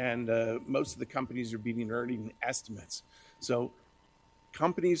most of the companies are beating earning estimates. So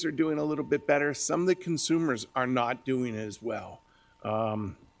companies are doing a little bit better. Some of the consumers are not doing as well,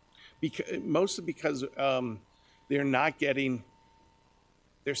 mostly because they're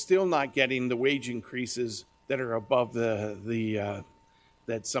still not getting the wage increases that are above that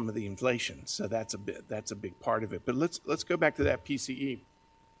some of the inflation. So that's a big part of it. But let's go back to that PCE.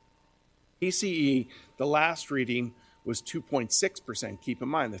 PCE, the last reading was 2.6%. Keep in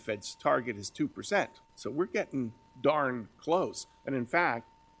mind the Fed's target is 2%. So we're getting darn close. And in fact,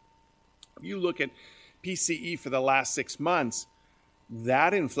 if you look at PCE for the last 6 months,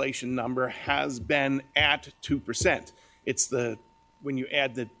 that inflation number has been at 2%. It's when you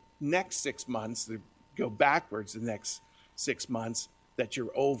add the next 6 months, go backwards the next 6 months, that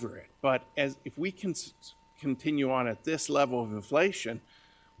you're over it. But if we can continue on at this level of inflation,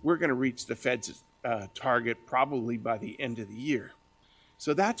 we're going to reach the Fed's target probably by the end of the year.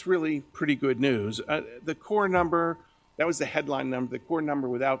 So that's really pretty good news. The core number, that was the headline number. The core number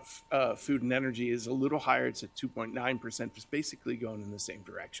without food and energy is a little higher. It's at 2.9%. It's basically going in the same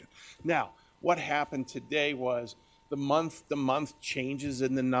direction. Now, what happened today was the month-to-month changes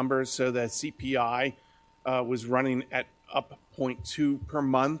in the numbers. So the CPI was running at up 0.2 per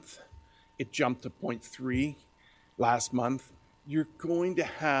month. It jumped to 0.3 last month. You're going to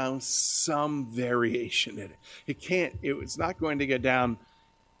have some variation in it. It's not going to go down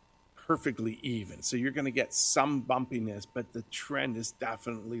perfectly even. So you're going to get some bumpiness, but the trend is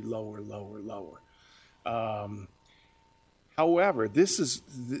definitely lower. However,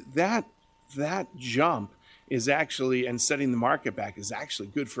 that jump is actually, and setting the market back, is actually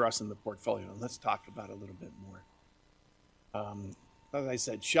good for us in the portfolio. And let's talk about it a little bit more. As I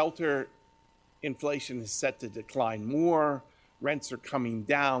said, shelter inflation is set to decline more. Rents are coming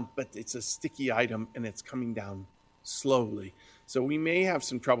down, but it's a sticky item and it's coming down slowly. So we may have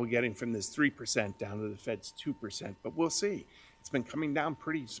some trouble getting from this 3% down to the Fed's 2%, but we'll see. It's been coming down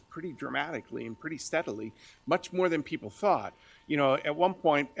pretty dramatically and pretty steadily, much more than people thought. At one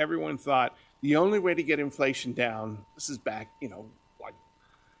point, everyone thought the only way to get inflation down, this is back, like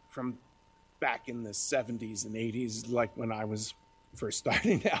from back in the 70s and 80s, like when I was first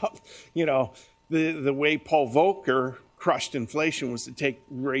starting out, the way Paul Volcker crushed inflation was to take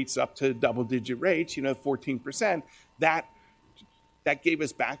rates up to double-digit rates, 14%. That gave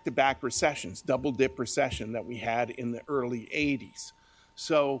us back-to-back recessions, double-dip recession that we had in the early 80s.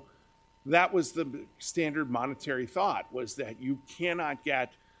 So that was the standard monetary thought, was that you cannot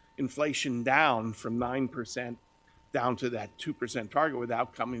get inflation down from 9% down to that 2% target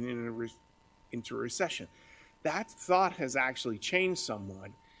without coming into a recession. That thought has actually changed somewhat,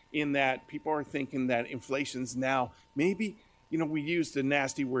 in that people are thinking that inflation's now maybe, we used the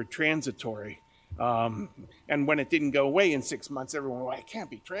nasty word transitory. And when it didn't go away in 6 months, everyone, well, it can't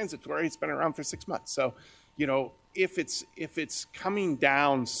be transitory. It's been around for 6 months. So, if it's coming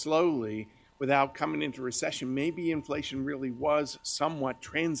down slowly without coming into recession, maybe inflation really was somewhat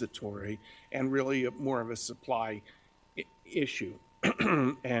transitory and really more of a supply issue.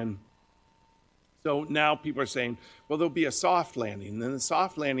 And so now people are saying, well, there'll be a soft landing. And then the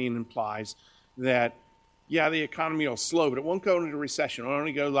soft landing implies that, the economy will slow, but it won't go into recession. It'll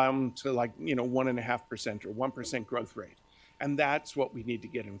only go down to 1.5% or 1% growth rate. And that's what we need to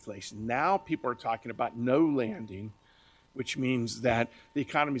get inflation. Now people are talking about no landing, which means that the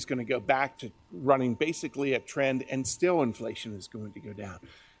economy is going to go back to running basically at trend, and still inflation is going to go down.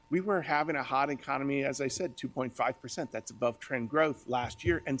 We were having a hot economy, as I said, 2.5%. That's above trend growth last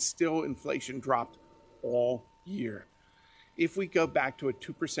year, and still inflation dropped all year. If we go back to a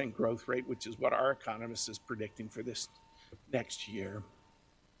 2% growth rate, which is what our economist is predicting for this next year,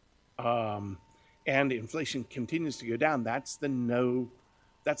 and inflation continues to go down, that's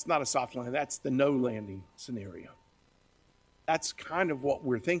not a soft landing, that's the no landing scenario. That's kind of what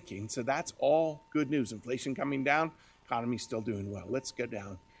we're thinking. So that's all good news. Inflation coming down, economy still doing well. Let's go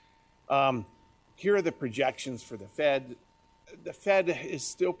down. Here are the projections for the Fed. The Fed is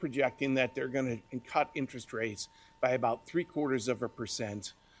still projecting that they're going to cut interest rates by about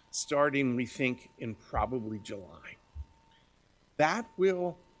 0.75%, starting, we think, in probably July. That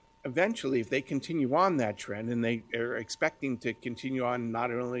will eventually, if they continue on that trend, and they are expecting to continue on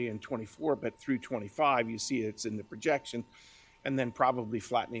not only in 24, but through 25, you see it's in the projection, and then probably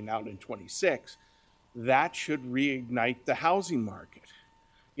flattening out in 26, that should reignite the housing market.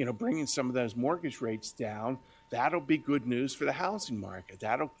 You know, bringing some of those mortgage rates down, that'll be good news for the housing market.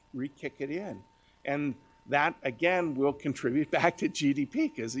 That'll re-kick it in. And that, again, will contribute back to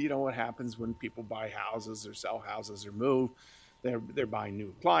GDP, because you know what happens when people buy houses or sell houses or move. They're buying new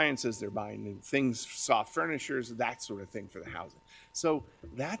appliances, they're buying new things, soft furnitures, that sort of thing for the housing. So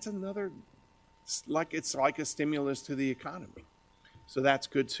that's another, it's like a stimulus to the economy. So that's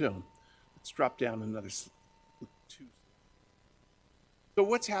good too. Let's drop down another two. So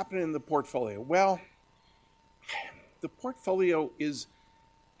what's happening in the portfolio? Well, the portfolio is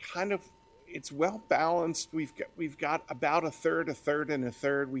kind of, it's well balanced. We've got about a third, and a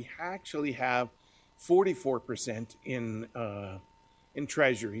third. We actually have 44% in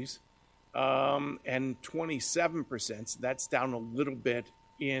treasuries, and 27%. So that's down a little bit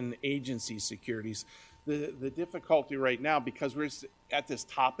in agency securities. The difficulty right now, because we're at this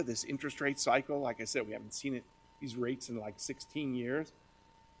top of this interest rate cycle, like I said, we haven't seen these rates in like 16 years.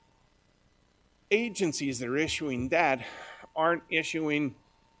 Agencies that are issuing debt aren't issuing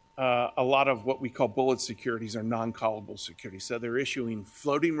a lot of what we call bullet securities or non-callable securities. So they're issuing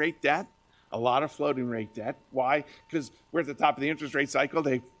floating rate debt, a lot of floating rate debt. Why? Because we're at the top of the interest rate cycle.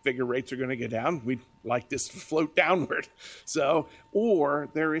 They figure rates are going to go down. We'd like this to float downward. So, or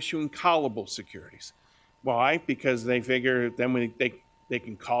they're issuing callable securities. Why? Because they figure then they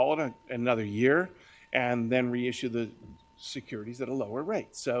can call it another year and then reissue the securities at a lower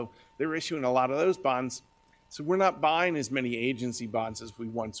rate. So they're issuing a lot of those bonds. So we're not buying as many agency bonds as we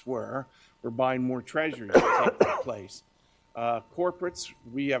once were. We're buying more treasuries to take that place. Corporates,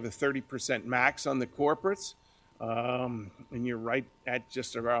 we have a 30% max on the corporates, and you're right at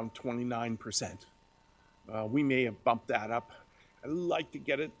just around 29%. We may have bumped that up. I'd like to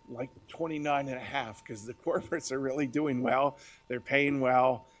get it like 29.5, because the corporates are really doing well. They're paying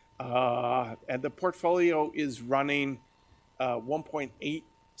well. And the portfolio is running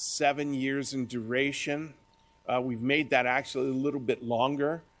 1.87 years in duration. We've made that actually a little bit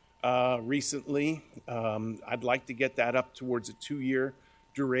longer recently. I'd like to get that up towards a 2-year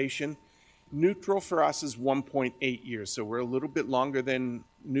duration. Neutral for us is 1.8 years, so we're a little bit longer than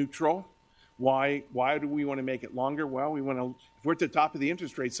neutral. Why do we want to make it longer? Well, if we're at the top of the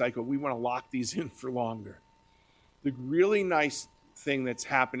interest rate cycle, we want to lock these in for longer. The really nice thing that's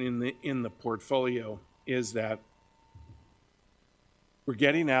happening in the portfolio is that we're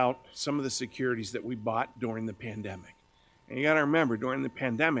getting out some of the securities that we bought during the pandemic. And you got to remember, during the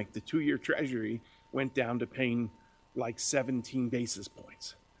pandemic, the 2-year treasury went down to paying like 17 basis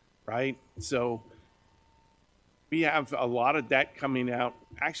points, right? So we have a lot of debt coming out.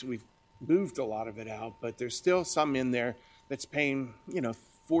 Actually, we've moved a lot of it out, but there's still some in there that's paying,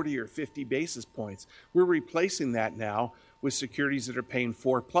 40 or 50 basis points. We're replacing that now with securities that are paying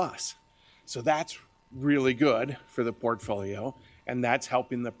 4+. So that's really good for the portfolio, and that's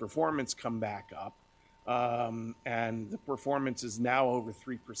helping the performance come back up. And the performance is now over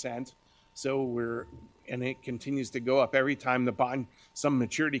 3%. So and it continues to go up every time the bond, some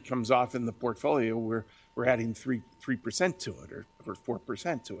maturity comes off in the portfolio. We're adding 3% to it or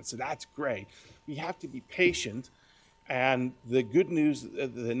 4% to it. So that's great. We have to be patient. And the good news,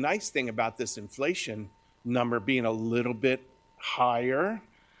 the nice thing about this inflation number being a little bit higher,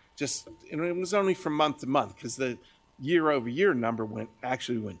 it was only from month to month, because the year-over-year number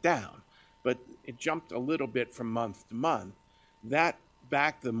actually went down, but it jumped a little bit from month to month. That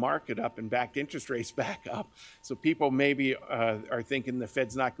backed the market up and backed interest rates back up. So people maybe are thinking the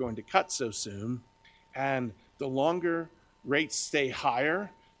Fed's not going to cut so soon. And the longer rates stay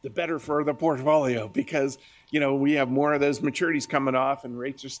higher, the better for the portfolio because, we have more of those maturities coming off and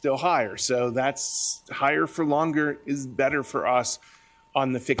rates are still higher. So that's higher for longer is better for us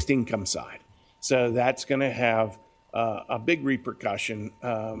on the fixed income side. So that's going to have a big repercussion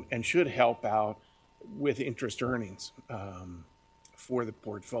and should help out with interest earnings for the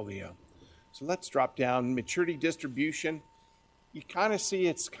portfolio. So let's drop down maturity distribution. You kind of see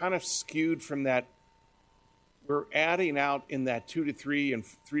it's kind of skewed from that. We're adding out in that 2 to 3 and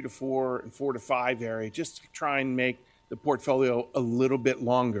 3 to 4 and 4 to 5 area just to try and make the portfolio a little bit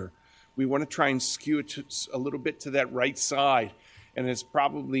longer. We want to try and skew it a little bit to that right side, and it's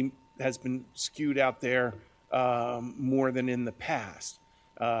probably has been skewed out there more than in the past.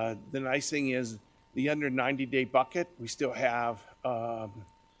 The nice thing is the under 90-day bucket, we still have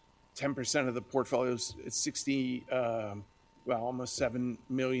 10% of the portfolios, it's 60, almost $7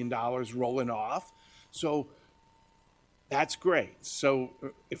 million rolling off. So that's great. So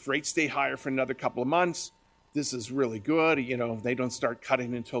if rates stay higher for another couple of months, this is really good. They don't start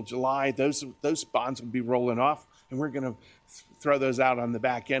cutting until July. Those bonds will be rolling off, and we're going to throw those out on the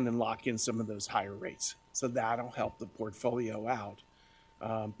back end and lock in some of those higher rates. So that'll help the portfolio out.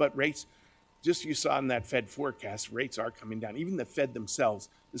 But rates, just you saw in that Fed forecast, rates are coming down. Even the Fed themselves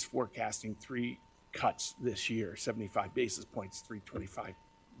is forecasting 3 cuts this year, 75 basis points, 325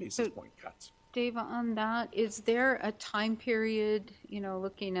 basis point cuts. Dave, on that, is there a time period,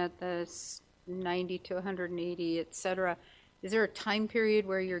 looking at this 90 to 180, et cetera, is there a time period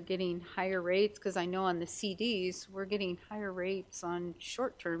where you're getting higher rates? Because I know on the CDs, we're getting higher rates on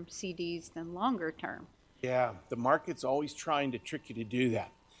short-term CDs than longer-term. Yeah, the market's always trying to trick you to do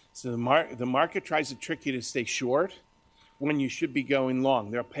that. So the market tries to trick you to stay short when you should be going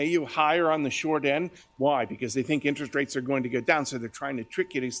long. They'll pay you higher on the short end. Why? Because they think interest rates are going to go down, so they're trying to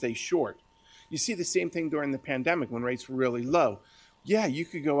trick you to stay short. You see the same thing during the pandemic when rates were really low. Yeah, you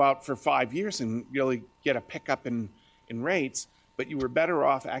could go out for 5 years and really get a pickup in rates, but you were better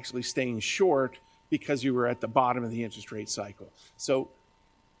off actually staying short because you were at the bottom of the interest rate cycle. So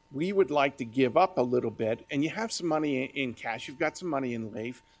we would like to give up a little bit, and you have some money in cash. You've got some money in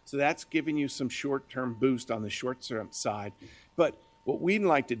LAIF, so that's giving you some short-term boost on the short-term side. But what we'd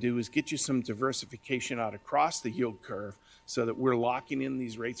like to do is get you some diversification out across the yield curve so that we're locking in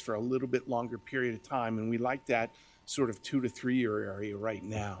these rates for a little bit longer period of time, and we like that sort of 2 to 3 year area right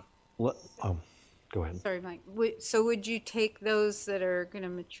now. Go ahead. Sorry, Mike. So would you take those that are going to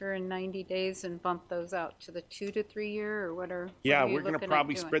mature in 90 days and bump those out to the 2 to 3 year, or what are? Yeah, what are you we're going to looking at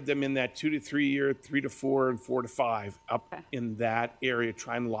probably doing? spread them in that 2 to 3 year, 3 to 4, and 4 to 5 up in that area.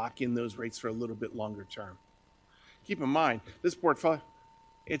 Try and lock in those rates for a little bit longer term. Keep in mind, this portfolio,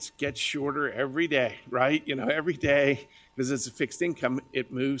 it gets shorter every day, right? Every day, because it's a fixed income,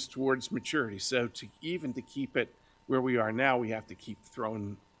 it moves towards maturity. So to keep it where we are now, we have to keep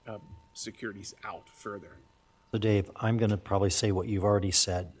throwing securities out further. So Dave, I'm going to probably say what you've already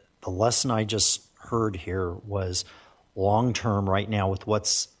said. The lesson I just heard here was long-term right now with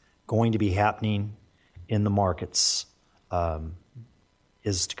what's going to be happening in the markets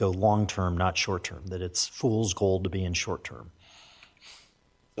is to go long-term, not short-term, that it's fool's gold to be in short-term.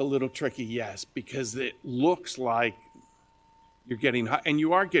 A little tricky, yes, because it looks like you're getting high, and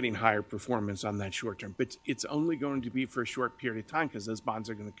you are getting higher performance on that short term, but it's only going to be for a short period of time because those bonds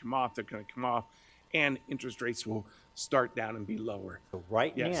are going to come off, they're going to come off, and interest rates will start down and be lower. So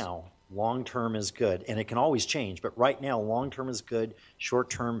right now, long-term is good, and it can always change, but right now, long-term is good,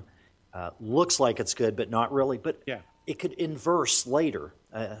 short-term looks like it's good, but not really, but it could inverse later.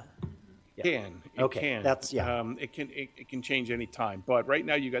 It can. That's it can change any time. But right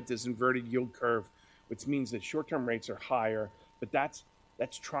now you got this inverted yield curve, which means that short-term rates are higher. But that's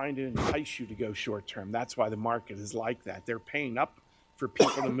trying to entice you to go short-term. That's why the market is like that. They're paying up for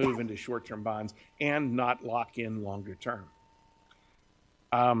people to move into short-term bonds and not lock in longer term.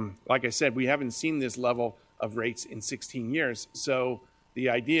 Like I said, we haven't seen this level of rates in 16 years. So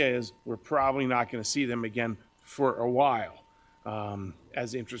the idea is we're probably not going to see them again for a while.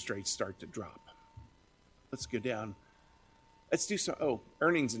 As interest rates start to drop. Let's go down. Let's do some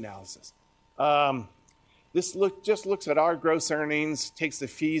earnings analysis. This just looks at our gross earnings, takes the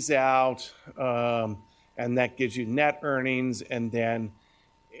fees out, and that gives you net earnings, and then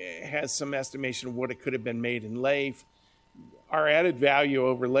it has some estimation of what it could have been made in LAIF. Our added value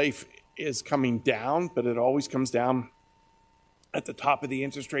over LAIF is coming down, but it always comes down at the top of the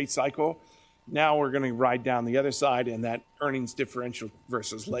interest rate cycle. Now we're going to ride down the other side, and that earnings differential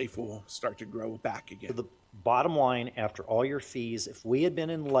versus LAIF will start to grow back again. So the bottom line, after all your fees, if we had been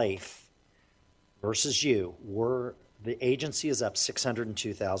in LAIF versus you, The agency is up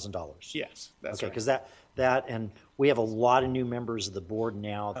 $602,000. Yes, that's Okay, right. because that, and we have a lot of new members of the board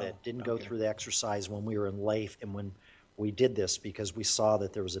now that didn't go through the exercise when we were in LAIF and when we did this, because we saw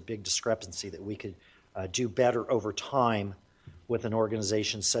that there was a big discrepancy that we could do better over time with an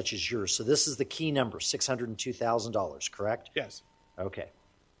organization such as yours. So this is the key number, $602,000, correct? Yes. Okay.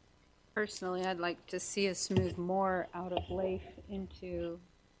 Personally, I'd like to see us move more out of LAIF into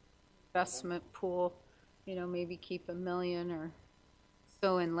investment pool, maybe keep $1 million or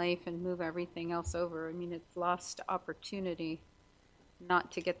so in LAIF and move everything else over. I mean, it's lost opportunity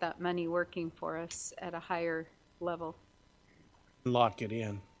not to get that money working for us at a higher level. Lock it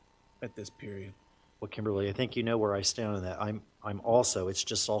in at this period. Well, Kimberly, I think you know where I stand on that. I'm also, it's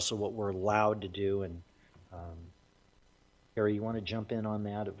just also what we're allowed to do. And Harry, you want to jump in on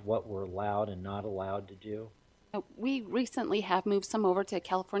that of what we're allowed and not allowed to do? We recently have moved some over to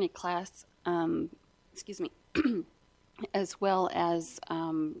California class, as well as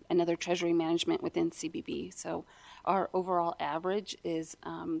another treasury management within CBB. So our overall average is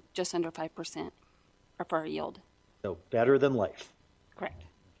just under 5% for our yield. So better than life. Correct.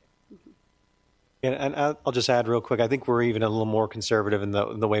 And I'll just add real quick. I think we're even a little more conservative in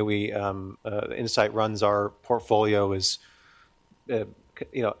the way we Insight runs our portfolio is,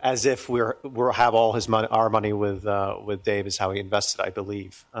 as if we're have all his money, our money with Dave is how he invested, I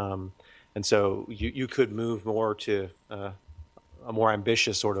believe. And so you could move more to a more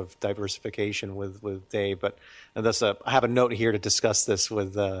ambitious sort of diversification with Dave. But I have a note here to discuss this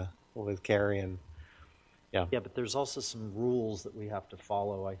with Carrie and. Yeah, but there's also some rules that we have to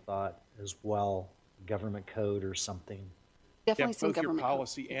follow, I thought, as well, government code or something. Definitely Yeah, some both your government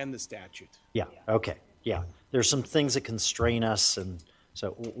policy and the statute. Yeah, okay, yeah. There's some things that constrain us, and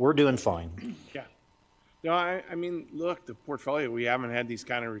so we're doing fine. Yeah. No, I mean, look, the portfolio, we haven't had these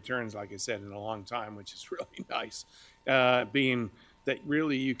kind of returns, like I said, in a long time, which is really nice, being that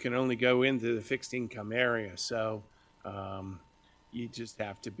really you can only go into the fixed income area. So you just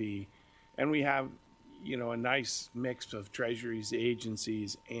have to be, and we have, a nice mix of treasuries,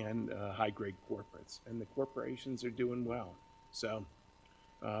 agencies, and high-grade corporates. And the corporations are doing well. So,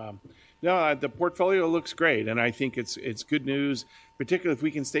 the portfolio looks great, and I think it's good news, particularly if we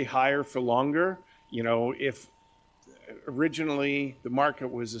can stay higher for longer. If originally the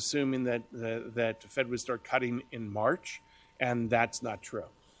market was assuming that the Fed would start cutting in March, and that's not true.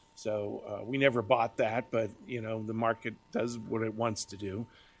 So we never bought that, but, the market does what it wants to do.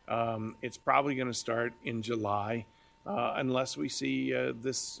 It's probably going to start in July, unless we see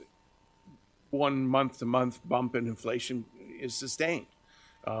this 1 month-to-month bump in inflation is sustained.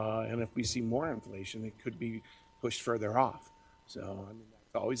 And if we see more inflation, it could be pushed further off. So,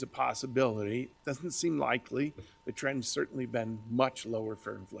 that's always a possibility. Doesn't seem likely. The trend's certainly been much lower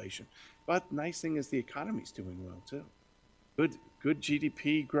for inflation. But the nice thing is the economy's doing well, too. Good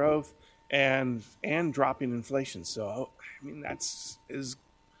GDP growth and dropping inflation. So, that's as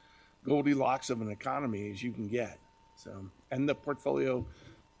Goldilocks of an economy as you can get. So, and the portfolio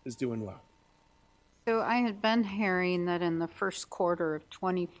is doing well. So I had been hearing that in the first quarter of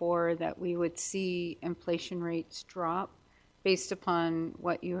 24 that we would see inflation rates drop. Based upon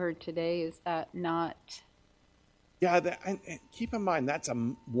what you heard today, is that not? Yeah, and keep in mind that's a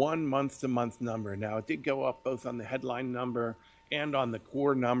 1 month-to-month number. Now, it did go up both on the headline number and on the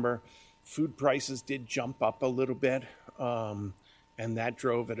core number. Food prices did jump up a little bit. And that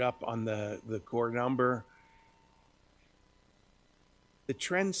drove it up on the core number. The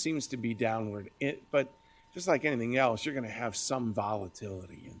trend seems to be downward, but just like anything else, you're going to have some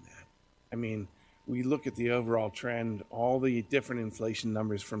volatility in that. We look at the overall trend, all the different inflation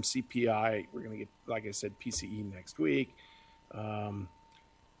numbers from CPI. We're going to get, like I said, PCE next week.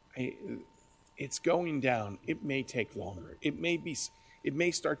 It's going down. It may take longer. It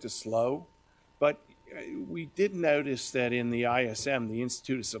may start to slow, but we did notice that in the ISM, the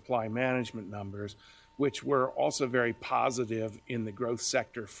Institute of Supply Management numbers, which were also very positive in the growth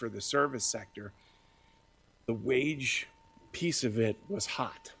sector for the service sector, the wage piece of it was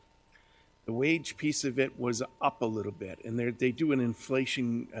hot. The wage piece of it was up a little bit, and they do an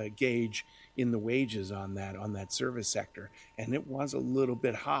inflation gauge in the wages on that service sector, and it was a little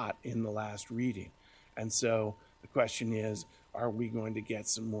bit hot in the last reading. And so the question is, are we going to get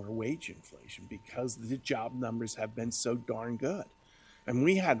some more wage inflation because the job numbers have been so darn good? And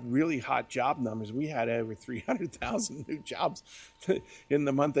we had really hot job numbers. We had over 300,000 new jobs in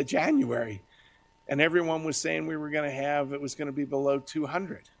the month of January. And everyone was saying it was going to be below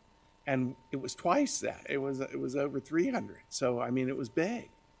 200. And it was twice that. It was over 300. So, it was big. It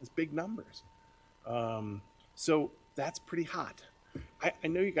was big numbers. So that's pretty hot. I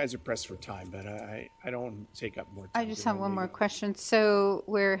know you guys are pressed for time, but I don't want to take up more time. I just have one more question. So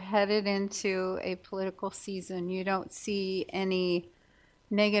we're headed into a political season. You don't see any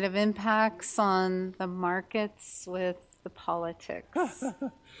negative impacts on the markets with the politics?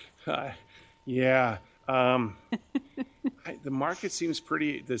 Yeah. The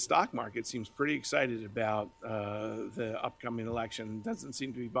stock market seems pretty excited about the upcoming election. Doesn't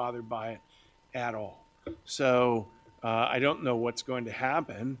seem to be bothered by it at all. So I don't know what's going to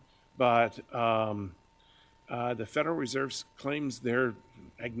happen, but the Federal Reserve claims they're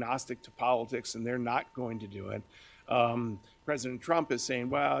agnostic to politics and they're not going to do it. President Trump is saying,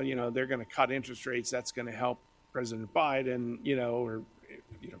 well, they're going to cut interest rates. That's going to help President Biden, or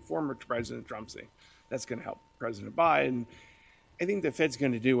former President Trump saying that's going to help President Biden. I think the Fed's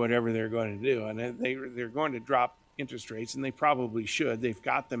going to do whatever they're going to do, and they're going to drop interest rates, and they probably should. They've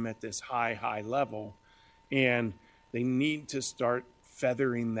got them at this high level, and they need to start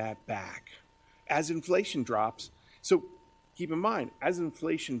feathering that back as inflation drops. So keep in mind, as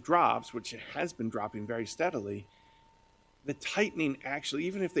inflation drops, which it has been dropping very steadily, the tightening actually,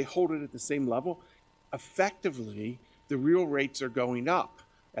 even if they hold it at the same level, effectively the real rates are going up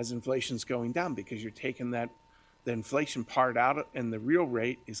as inflation's going down because you're taking the inflation part out and the real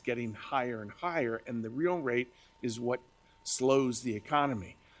rate is getting higher and higher, and the real rate is what slows the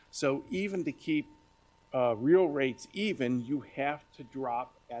economy. So even to keep real rates even, you have to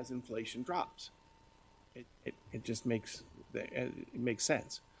drop as inflation drops. It just makes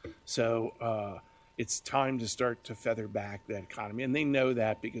sense. So it's time to start to feather back that economy, and they know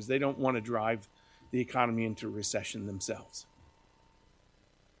that because they don't want to drive the economy into recession themselves.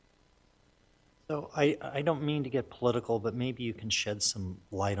 So I don't mean to get political, but maybe you can shed some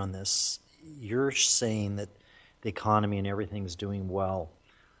light on this. You're saying that the economy and everything's doing well,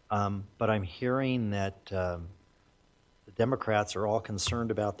 but I'm hearing that the Democrats are all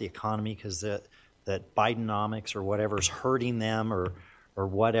concerned about the economy because that Bidenomics or whatever is hurting them or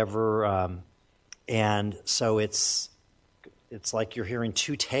whatever, and so it's like you're hearing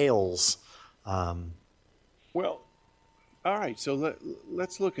two tales. Well, all right. So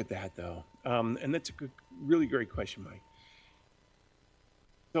let's look at that though. And that's a really great question, Mike.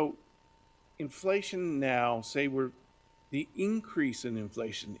 So inflation now, the increase in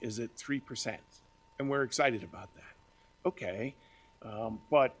inflation is at 3%, and we're excited about that. Okay.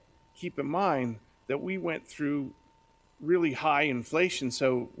 But keep in mind that we went through really high inflation.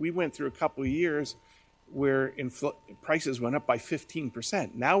 So we went through a couple of years where prices went up by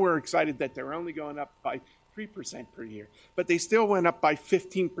 15%. Now we're excited that they're only going up by 3% per year, but they still went up by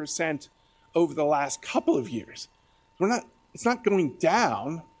 15% over the last couple of years. It's not going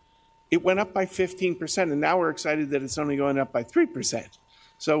down. It went up by 15%, and now we're excited that it's only going up by 3%.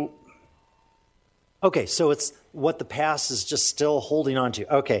 So, okay, so it's what the past is just still holding on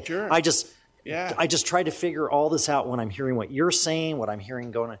to. Okay, sure. I just try to figure all this out when I'm hearing what you're saying, what I'm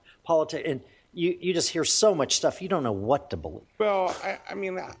hearing going on politics, and you just hear so much stuff you don't know what to believe. Well, I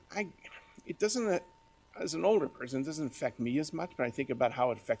mean, it doesn't. As an older person, it doesn't affect me as much, but I think about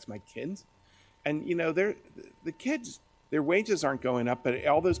how it affects my kids. And, the kids, their wages aren't going up, but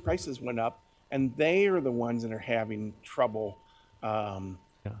all those prices went up, and they are the ones that are having trouble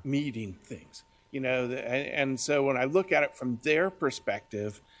meeting things. And so when I look at it from their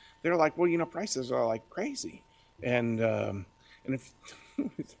perspective, they're like, well, prices are like crazy. And if I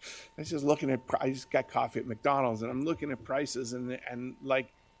was just looking at, I just got coffee at McDonald's, and I'm looking at prices and like,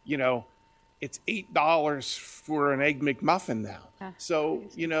 it's $8 for an Egg McMuffin now. So,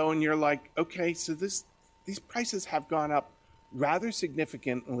 and you're like, okay, so these prices have gone up rather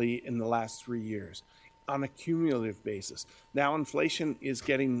significantly in the last 3 years on a cumulative basis. Now inflation is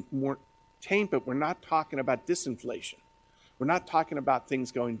getting more tame, but we're not talking about disinflation. We're not talking about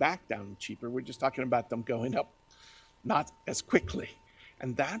things going back down cheaper. We're just talking about them going up not as quickly.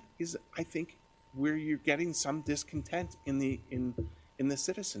 And that is, I think, where you're getting some discontent in the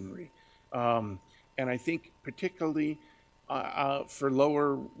citizenry. And I think particularly for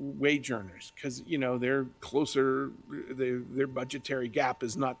lower wage earners, because they're closer, their budgetary gap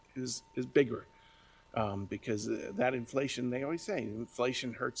is bigger because that inflation. They always say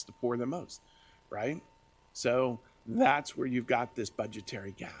inflation hurts the poor the most, right? So that's where you've got this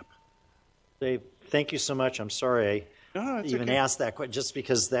budgetary gap. Dave, thank you so much. I'm sorry I even okay. asked that question just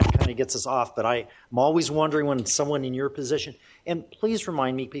because that kind of gets us off. But I'm always wondering when someone in your position, and please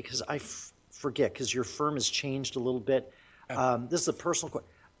remind me because I forget because your firm has changed a little bit. This is a personal question.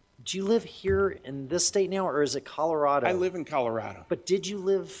 Do you live here in this state now, or is it Colorado? I live in Colorado. But did you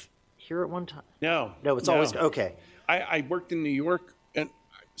live here at one time? No. It's always okay. I worked in New York, and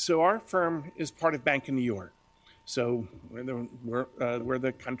so our firm is part of Bank of New York. So we're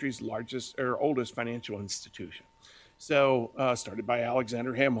the country's largest or oldest financial institution. So started by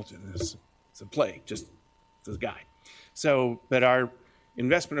Alexander Hamilton. It's a play, just this guy. So, but our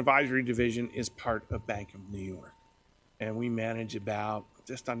investment advisory division is part of Bank of New York, and we manage about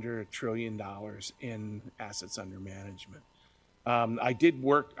just under $1 trillion in assets under management. I did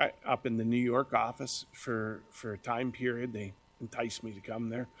work up in the New York office for a time period. They enticed me to come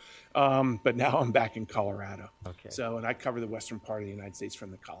there, but now I'm back in Colorado. Okay. So, and I cover the western part of the United States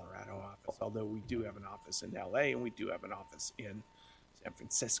from the Colorado office, although we do have an office in LA and we do have an office in San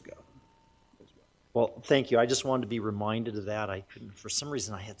Francisco as well. Well, thank you. I just wanted to be reminded of that. I couldn't, for some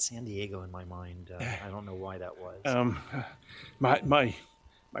reason, I had San Diego in my mind. I don't know why that was.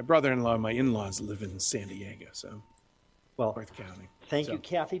 My brother-in-law, my in-laws live in San Diego, so Well, North County. thank you.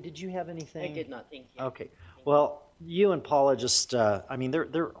 Kathy, did you have anything? I did not, thank you. Okay. Well, you and Paula just, I mean,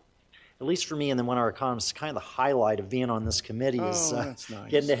 they're, at least for me and then one of our economists, kind of the highlight of being on this committee is that's nice.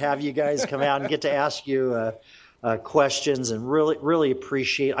 getting to have you guys come out and get to ask you questions and really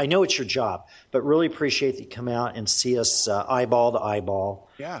appreciate, I know it's your job, but really appreciate that you come out and see us eyeball to eyeball.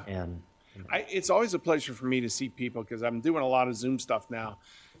 Yeah. And It's always a pleasure for me to see people because I'm doing a lot of Zoom stuff now.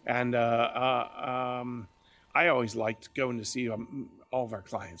 And I always liked going to see all of our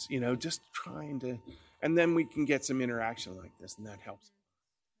clients, you know, just trying to, and then we can get some interaction like this, and that helps.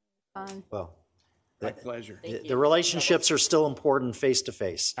 well, My pleasure. the relationships are still important face to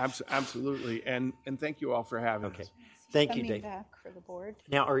face. Absolutely. And thank you all for having Okay. us. Thank you, Coming Dave. back for the board.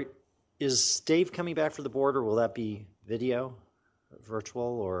 Now, is Dave coming back for the board, or will that be video, virtual,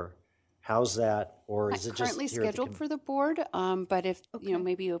 or how's that? Or is it just Currently here at the scheduled for the board, but if, you know,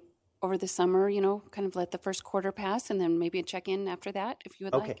 maybe over the summer, you know, kind of let the first quarter pass and then maybe a check-in after that, if you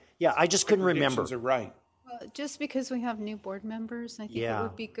would Okay. like. Yeah, I just couldn't remember. Predictions are right. Well, just because we have new board members, I think it Yeah.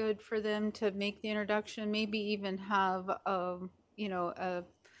 would be good for them to make the introduction, maybe even have, you know,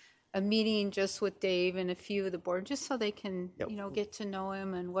 a meeting just with Dave and a few of the board, just so they can, Yep. you know, get to know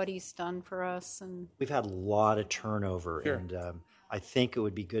him and what he's done for us. And We've had a lot of turnover, Sure. and I think it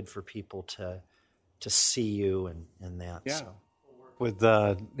would be good for people to see you and that. Yeah. So. With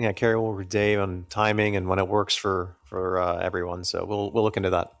carry over with Dave on timing and when it works for everyone. So we'll look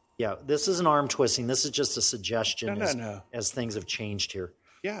into that. Yeah, this isn't arm twisting. This is just a suggestion No. as things have changed here.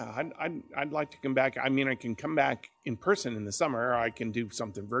 Yeah, I'd like to come back. I mean, I can come back in person in the summer, or I can do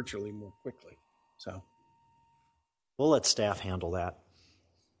something virtually more quickly. So We'll let staff handle that.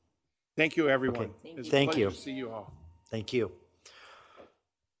 thank you, everyone. Okay. It's a Thank pleasure you. to see you all. Thank you.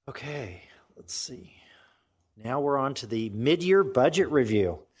 Okay, let's see. Now we're on to the mid-year budget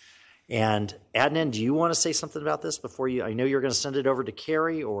review. And Adnan, do you want to say something about this before you? I know you're going to send it over to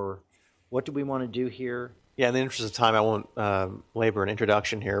Carrie, or what do we want to do here? Yeah, in the interest of time, I won't labor an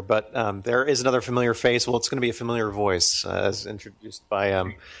introduction here, but there is another familiar face. Well, it's going to be a familiar voice as introduced by at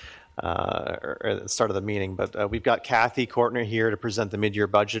the start of the meeting. But we've got Kathy Kortner here to present the mid-year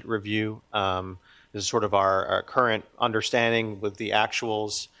budget review. This is sort of our current understanding with the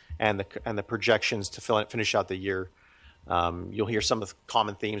actuals and the projections to finish out the year. You'll hear some of the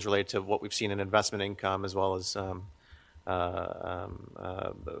common themes related to what we've seen in investment income, as well as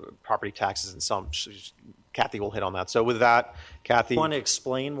property taxes and some. Kathy will hit on that. So with that, Kathy. You want to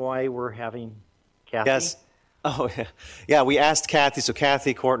explain why we're having Kathy? Yes. Oh, yeah. Yeah, we asked Kathy. So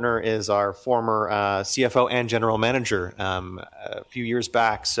Kathy Kortner is our former CFO and general manager a few years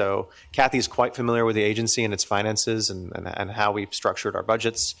back. So Kathy is quite familiar with the agency and its finances and how we've structured our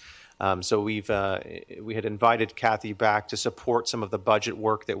budgets. So we had invited Kathy back to support some of the budget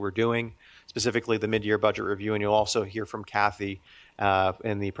work that we're doing, specifically the mid-year budget review. And you'll also hear from Kathy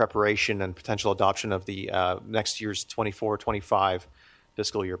in the preparation and potential adoption of the next year's 24-25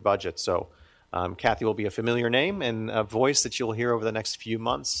 fiscal year budget. So Kathy will be a familiar name and a voice that you'll hear over the next few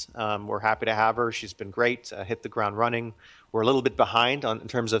months. We're happy to have her. She's been great, hit the ground running. We're a little bit behind in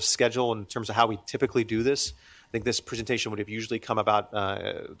terms of schedule, in terms of how we typically do this. I think this presentation would have usually come about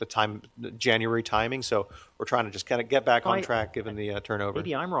January timing. So we're trying to just kind of get back on track given the turnover.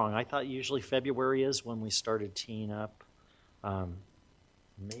 Maybe I'm wrong. I thought usually February is when we started teeing up.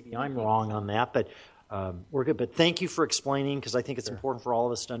 Maybe I'm wrong on that, but we're good. But thank you for explaining, because I think it's important for all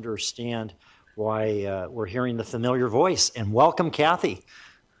of us to understand why we're hearing the familiar voice. And welcome, Kathy.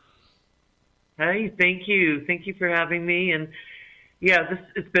 Hey, thank you. Thank you for having me. And yeah,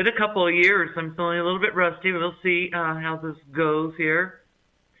 it's been a couple of years. I'm feeling a little bit rusty, but we'll see how this goes here.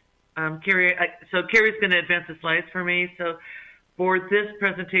 Carrie's going to advance the slides for me. So for this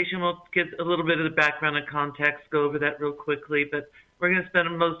presentation, we'll get a little bit of the background and context, go over that real quickly, but we're going to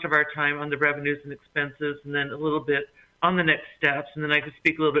spend most of our time on the revenues and expenses, and then a little bit on the next steps, and then I can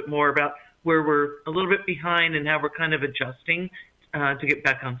speak a little bit more about where we're a little bit behind and how we're kind of adjusting to get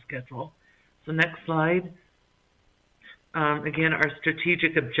back on schedule. So next slide. Again, our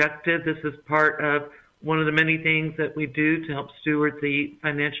strategic objective. This is part of one of the many things that we do to help steward the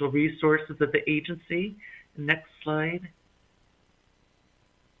financial resources of the agency. Next slide.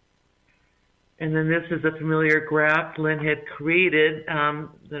 And then this is a familiar graph Lynn had created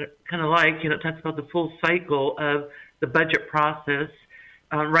that kind of like, it talks about the full cycle of the budget process.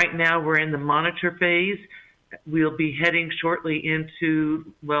 Right now we're in the monitor phase. We'll be heading shortly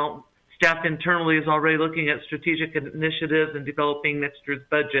into, well, staff internally is already looking at strategic initiatives and developing next year's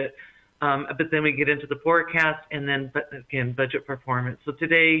budget. But then we get into the forecast and then, again, budget performance. So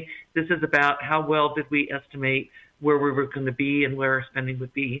today, this is about how well did we estimate where we were going to be and where our spending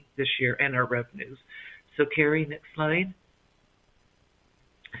would be this year and our revenues. So Carrie, next slide.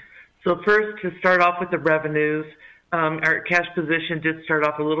 So first, to start off with the revenues, our cash position did start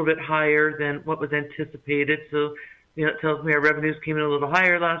off a little bit higher than what was anticipated. So, it tells me our revenues came in a little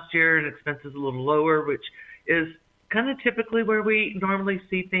higher last year and expenses a little lower, which is kind of typically where we normally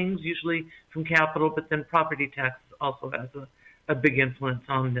see things, usually from capital, but then property tax also has a big influence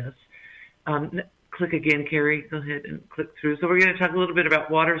on this. Click again, Carrie. Go ahead and click through. So we're going to talk a little bit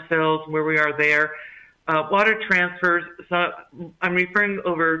about water sales and where we are there. Water transfers. So I'm referring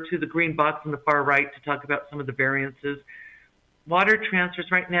over to the green box on the far right to talk about some of the variances. Water transfers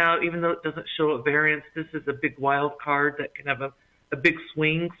right now, even though it doesn't show a variance, this is a big wild card that can have a big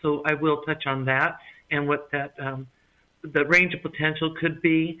swing. So I will touch on that and what that the range of potential could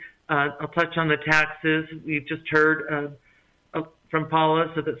be. I'll touch on the taxes. We've just heard from Paula,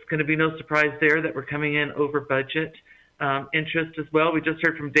 so that's going to be no surprise there that we're coming in over budget. Interest as well. We just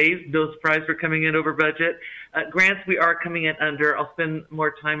heard from Dave, no surprise we're coming in over budget. Grants, we are coming in under. I'll spend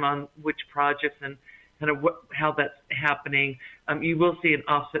more time on which projects and kind of how that's happening. You will see an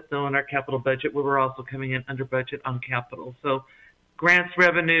offset, though, in our capital budget where we're also coming in under budget on capital. So grants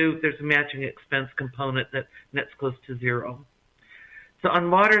revenue, there's a matching expense component that nets close to zero. So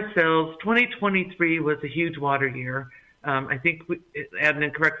on water sales, 2023 was a huge water year. I think,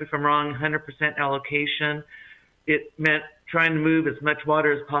 admin, correct me if I'm wrong, 100% allocation. It meant trying to move as much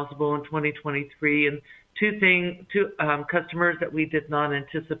water as possible in 2023. And two customers that we did not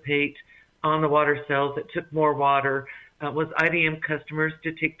anticipate on the water sales that took more water was IDM customers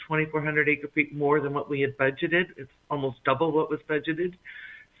did take 2,400 acre feet more than what we had budgeted. It's almost double what was budgeted.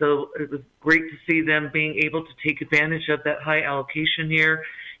 So it was great to see them being able to take advantage of that high allocation here.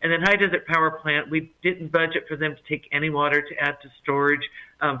 And then High Desert Power Plant, we didn't budget for them to take any water to add to storage,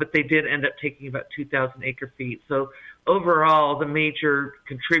 but they did end up taking about 2,000 acre feet. So overall, the major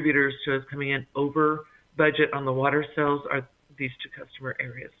contributors to us coming in over budget on the water sales are these two customer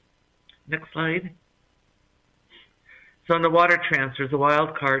areas. Next slide. So on the water transfers, the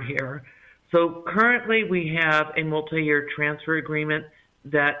wild card here. So currently we have a multi-year transfer agreement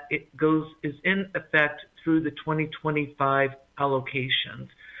that is in effect through the 2025 allocations.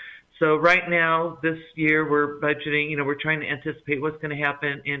 So right now, this year, we're budgeting, we're trying to anticipate what's going to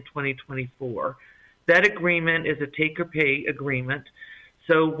happen in 2024. That agreement is a take-or-pay agreement.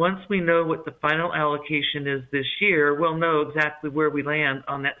 So once we know what the final allocation is this year, we'll know exactly where we land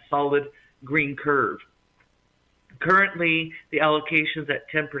on that solid green curve. Currently, the allocation is at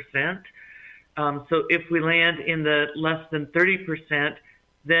 10%. So if we land in the less than 30%,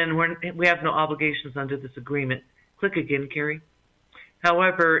 then we have no obligations under this agreement. Click again, Carrie.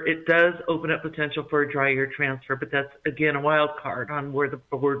 However, it does open up potential for a dry year transfer, but that's, again, a wild card on where the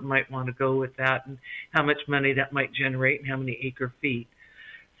board might want to go with that and how much money that might generate and how many acre feet.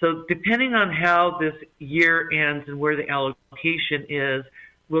 So depending on how this year ends and where the allocation is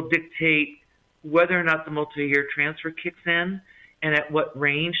will dictate whether or not the multi-year transfer kicks in and at what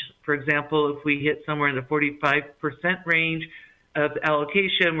range. For example, if we hit somewhere in the 45% range of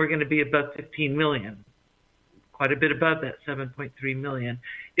allocation, we're going to be above $15 million. Quite a bit above that, $7.3 million.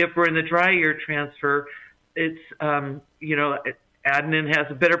 If we're in the dry year transfer, it's, admin has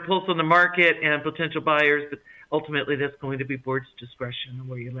a better pulse on the market and potential buyers, but ultimately that's going to be board's discretion on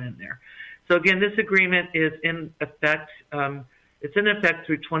where you land there. So again, this agreement is in effect, it's in effect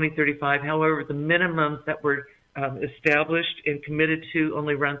through 2035. However, the minimums that were established and committed to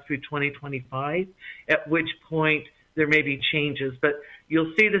only run through 2025, at which point there may be changes. But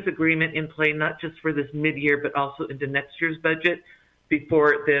you'll see this agreement in play not just for this mid-year, but also into next year's budget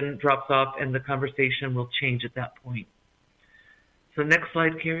before it then drops off and the conversation will change at that point. So next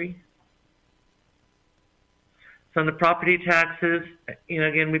slide, Carrie. So on the property taxes,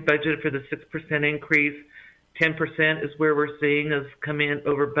 again, we budgeted for the 6% increase. 10% is where we're seeing us come in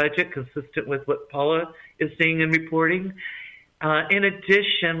over budget, consistent with what Paula is seeing and reporting. In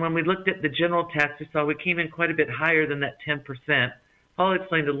addition, when we looked at the general tax, we saw we came in quite a bit higher than that 10%. Paul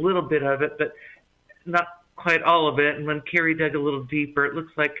explained a little bit of it, but not quite all of it. And when Carrie dug a little deeper, it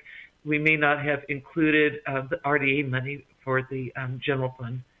looks like we may not have included the RDA money for the general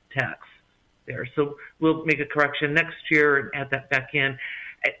fund tax there. So we'll make a correction next year and add that back in.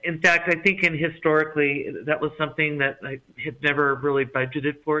 In fact, I think historically that was something that I had never really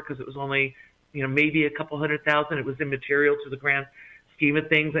budgeted for because it was only, maybe a couple $100,000. It was immaterial to the grand scheme of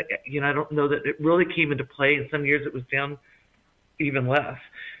things. I don't know that it really came into play. In some years it was down even less.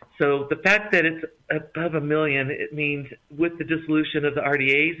 So the fact that it's above $1 million, it means with the dissolution of the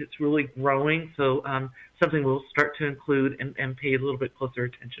RDAs, it's really growing. So something we'll start to include and pay a little bit closer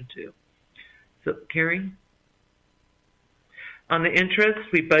attention to. So Carrie? On the interest,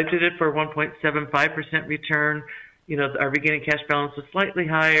 we budgeted for 1.75% return. Our beginning cash balance was slightly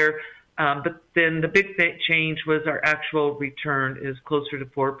higher, but then the big change was our actual return is closer to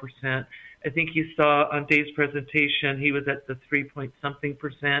 4%. I think you saw on Dave's presentation, he was at the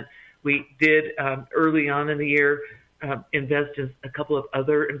 3-point-something%. We did early on in the year invest in a couple of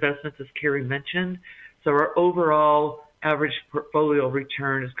other investments, as Carrie mentioned. So our overall average portfolio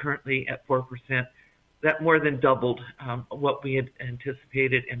return is currently at 4%. That more than doubled what we had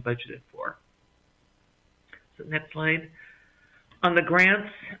anticipated and budgeted for. So next slide. On the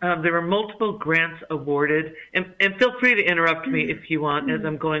grants, there were multiple grants awarded, and feel free to interrupt me if you want as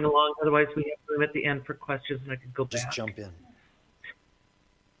I'm going along. Otherwise, we have room at the end for questions, and I can go back. Just jump in.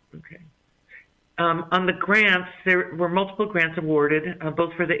 Okay. On the grants, there were multiple grants awarded,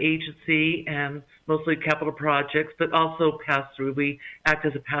 both for the agency and mostly capital projects, but also pass-through. We act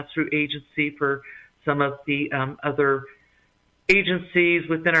as a pass-through agency for some of the other agencies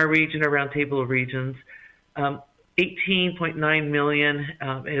within our region, around Table of Regions. $18.9 million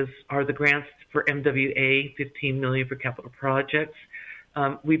are the grants for MWA, $15 million for capital projects.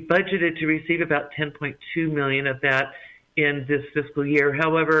 We budgeted to receive about $10.2 million of that in this fiscal year.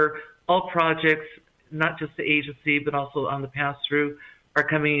 However, all projects, not just the agency, but also on the pass-through, are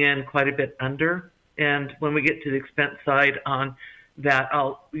coming in quite a bit under. And when we get to the expense side on that,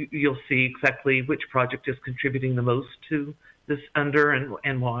 you'll see exactly which project is contributing the most to this under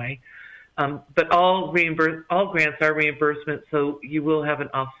and why. But all grants are reimbursement, so you will have an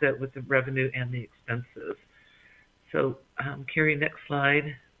offset with the revenue and the expenses. So, Carrie, next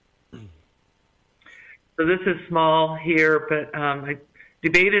slide. So this is small here, but I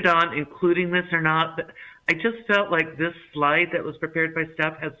debated on including this or not, but I just felt like this slide that was prepared by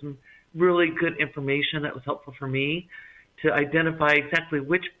staff had some really good information that was helpful for me to identify exactly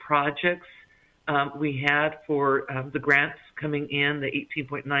which projects we had for the grants coming in. The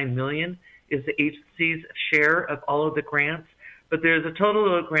 $18.9 million is the agency's share of all of the grants, but there's a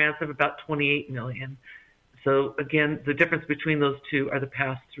total of grants of about $28 million. So again, the difference between those two are the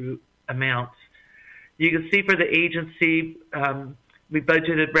pass-through amounts. You can see for the agency, we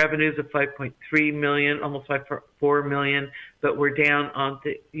budgeted revenues of $5.3 million, almost $5.4 million, but we're down on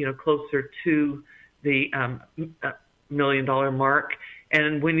the, closer to the $1 million mark.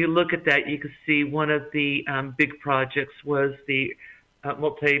 And when you look at that, you can see one of the big projects was the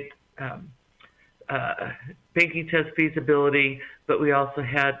banking test feasibility, but we also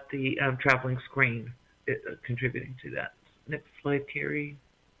had the traveling screen contributing to that. Next slide, Carrie.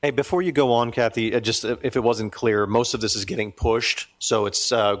 Hey, before you go on, Kathy, just if it wasn't clear, most of this is getting pushed. So it's,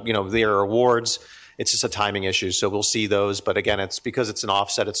 there are awards. It's just a timing issue. So we'll see those. But again, it's because it's an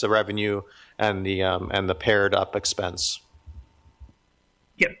offset. It's the revenue and the paired up expense.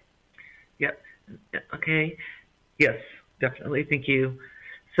 Yep. Okay. Yes, definitely. Thank you.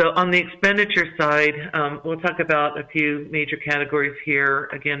 So on the expenditure side, we'll talk about a few major categories here,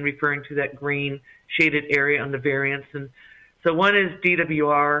 again, referring to that green shaded area on the variance. And so one is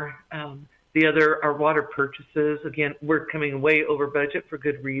DWR. The other are water purchases. Again, we're coming way over budget for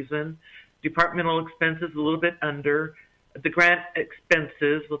good reason. Departmental expenses, a little bit under. The grant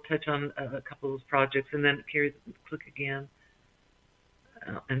expenses, we'll touch on a couple of those projects. And then, Carrie, click again.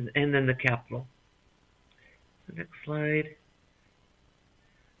 And then the capital. The next slide.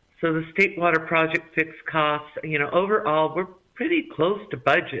 So the state water project fixed costs, overall, we're pretty close to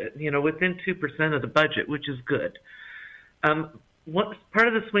budget, within 2% of the budget, which is good. What part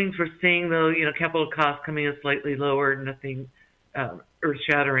of the swings we're seeing, though, capital costs coming in slightly lower, nothing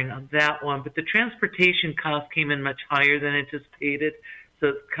earth-shattering on that one. But the transportation costs came in much higher than anticipated, so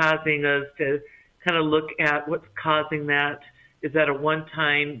it's causing us to kind of look at what's causing that. Is that a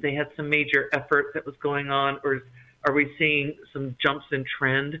one-time, they had some major effort that was going on, or are we seeing some jumps in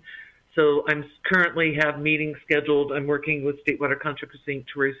trend? So I'm currently have meetings scheduled. I'm working with State Water Contractors Inc.,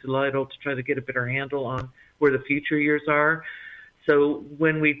 Teresa Lytle, to try to get a better handle on where the future years are. So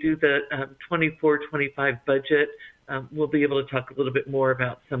when we do the 24-25 budget, we'll be able to talk a little bit more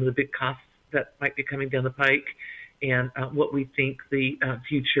about some of the big costs that might be coming down the pike and what we think the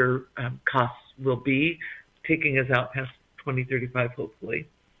future costs will be, taking us out past 2035, hopefully.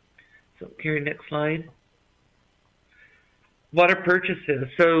 So, Carrie, next slide. Water purchases.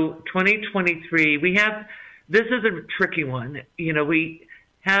 So 2023, this is a tricky one. We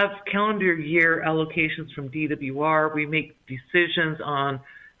have calendar year allocations from DWR. We make decisions on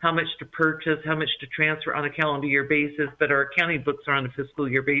how much to purchase, how much to transfer on a calendar year basis, but our accounting books are on a fiscal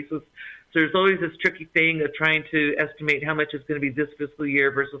year basis. So there's always this tricky thing of trying to estimate how much is going to be this fiscal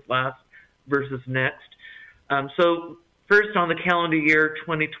year versus last versus next. So first on the calendar year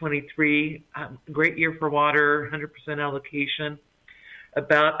 2023, great year for water, 100% allocation.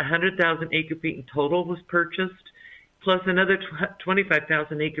 About 100,000 acre feet in total was purchased, plus another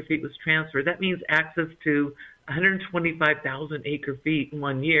 25,000 acre feet was transferred. That means access to 125,000 acre feet in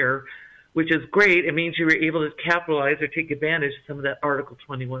 1 year, which is great. It means you were able to capitalize or take advantage of some of that Article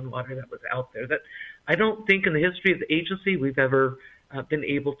 21 water that was out there. That I don't think in the history of the agency we've ever been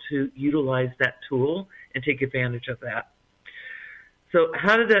able to utilize that tool and take advantage of that. So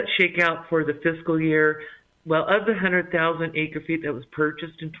how did that shake out for the fiscal year? Well, of the 100,000 acre feet that was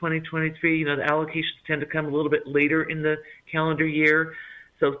purchased in 2023, the allocations tend to come a little bit later in the calendar year.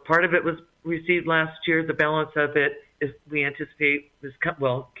 So part of it was received last year. The balance of it is we anticipate is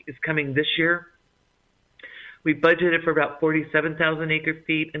coming this year. We budgeted for about 47,000 acre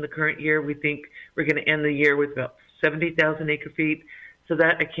feet in the current year. We think we're going to end the year with about 70,000 acre feet. So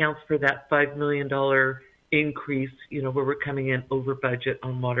that accounts for that $5 million increase, where we're coming in over budget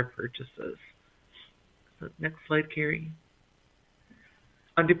on water purchases. So next slide, Carrie.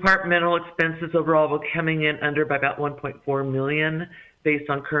 On departmental expenses overall, we're coming in under by about 1.4 million based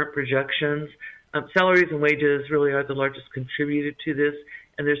on current projections. Salaries and wages really are the largest contributor to this,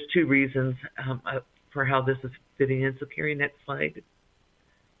 and there's two reasons for how this is fitting in. So Carrie, next slide.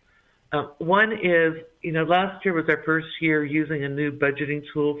 One is, last year was our first year using a new budgeting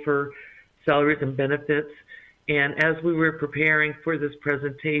tool for salaries and benefits. And as we were preparing for this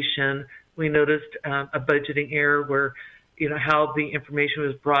presentation, we noticed a budgeting error where, how the information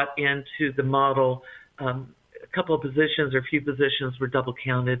was brought into the model. A couple of positions or a few positions were double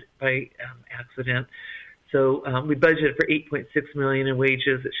counted by accident. So we budgeted for 8.6 million in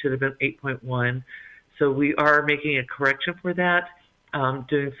wages. It should have been 8.1. So we are making a correction for that,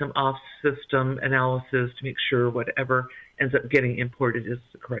 doing some off-system analysis to make sure whatever ends up getting imported is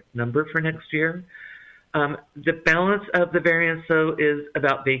the correct number for next year. The balance of the variance, though, is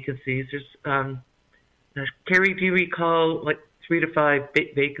about vacancies. There's, Carrie, do you recall like 3 to 5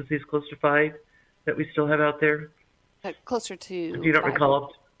 vacancies, close to 5, that we still have out there? Closer to If you don't 5.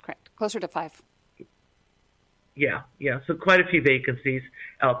 recall. Correct. Closer to 5. Yeah. So quite a few vacancies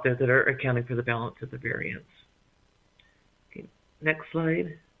out there that are accounting for the balance of the variance. Okay, next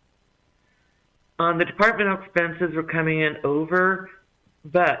slide. On the departmental expenses, we're coming in over,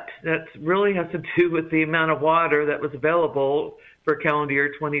 but that really has to do with the amount of water that was available for calendar year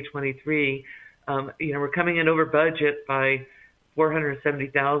 2023. We're coming in over budget by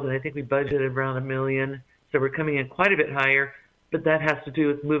 470,000. I think we budgeted around $1 million, so we're coming in quite a bit higher. But that has to do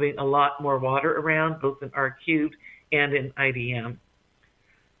with moving a lot more water around, both in R cubed and in IDM.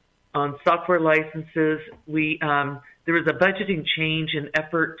 On software licenses, there was a budgeting change in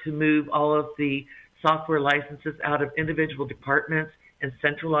effort to move all of the software licenses out of individual departments and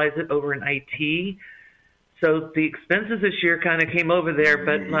centralize it over in IT. So the expenses this year kind of came over there,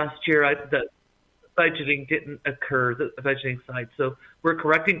 but last year the budgeting didn't occur, the budgeting side. So we're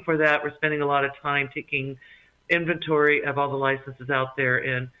correcting for that. We're spending a lot of time taking inventory of all the licenses out there,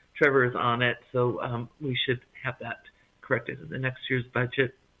 and Trevor is on it. So we should have that corrected in the next year's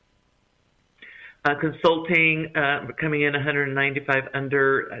budget. Consulting, coming in 195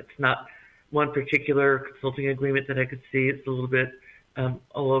 under. It's not one particular consulting agreement that I could see. It's a little bit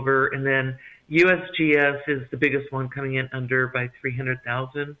all over. And then USGS is the biggest one, coming in under by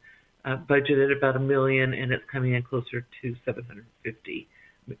 300,000. Budgeted about $1 million, and it's coming in closer to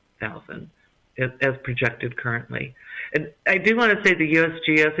 750,000 as projected currently. And I do want to say the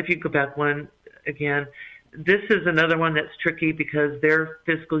USGS, if you go back one again, this is another one that's tricky because their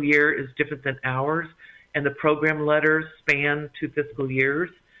fiscal year is different than ours, and the program letters span 2 fiscal years.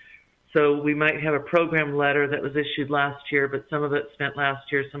 So we might have a program letter that was issued last year, but some of it spent last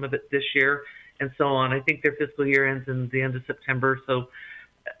year, some of it this year, and so on. I think their fiscal year ends in the end of September. So,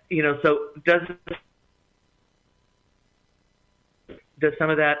 so does some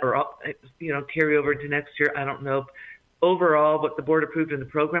of that, or carry over to next year? I don't know. overall, what the board approved in the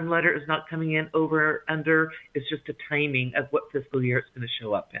program letter is not coming in over or under. It's just a timing of what fiscal year it's going to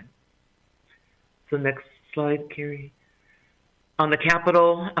show up in. So next slide, Carrie. On the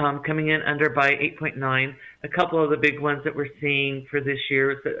capital, coming in under by 8.9. A couple of the big ones that we're seeing for this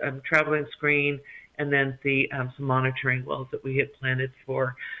year is the traveling screen and then the some monitoring wells that we had planted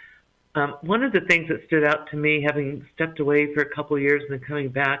for. One of the things that stood out to me, having stepped away for a couple of years and then coming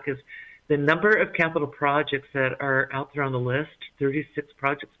back, is the number of capital projects that are out there on the list. 36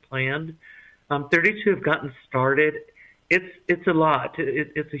 projects planned. 32 have gotten started. It's a lot.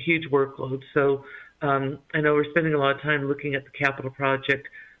 It's a huge workload. So I know we're spending a lot of time looking at the capital project.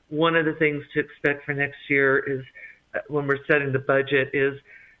 One of the things to expect for next year is when we're setting the budget is,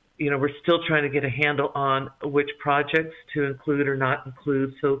 we're still trying to get a handle on which projects to include or not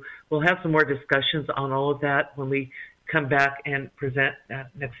include. So we'll have some more discussions on all of that when we come back and present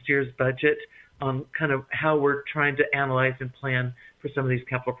next year's budget on kind of how we're trying to analyze and plan for some of these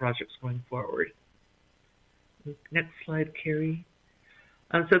capital projects going forward. Next slide, Carrie.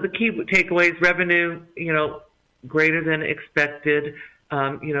 So the key takeaways: revenue, greater than expected.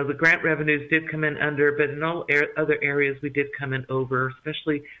 The grant revenues did come in under, but in all other areas we did come in over,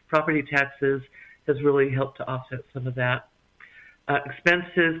 especially property taxes has really helped to offset some of that.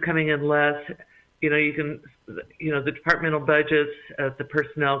 Expenses coming in less. The departmental budgets, the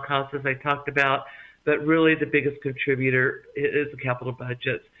personnel costs, as I talked about, but really the biggest contributor is the capital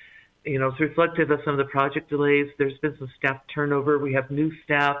budgets. It's reflective of some of the project delays. There's been some staff turnover. We have new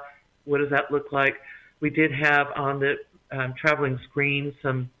staff. What does that look like? We did have on the traveling screen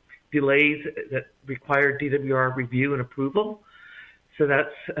some delays that required DWR review and approval. So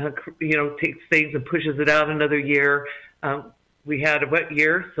that's, takes things and pushes it out another year. We had a wet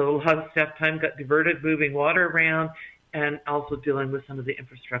year, so a lot of staff time got diverted moving water around and also dealing with some of the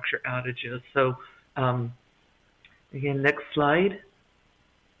infrastructure outages. So again, next slide.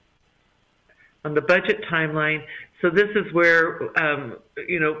 On the budget timeline, so this is where,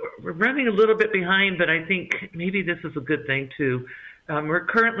 we're running a little bit behind, but I think maybe this is a good thing too. We're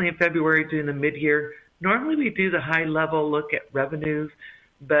currently in February doing the mid-year. Normally we do the high-level look at revenues,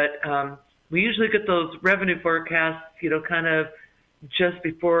 but we usually get those revenue forecasts, kind of just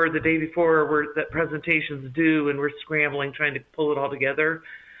before the day before where that presentation's due, and we're scrambling trying to pull it all together.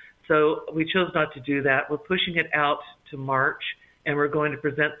 So we chose not to do that. We're pushing it out to March, and we're going to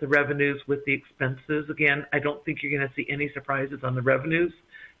present the revenues with the expenses. Again, I don't think you're going to see any surprises on the revenues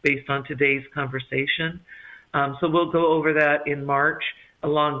based on today's conversation. So we'll go over that in March,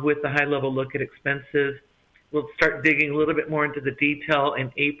 along with the high-level look at expenses. We'll start digging a little bit more into the detail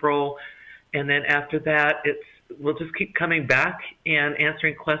in April, and then after that, we'll just keep coming back and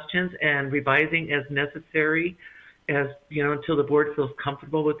answering questions and revising as necessary, until the board feels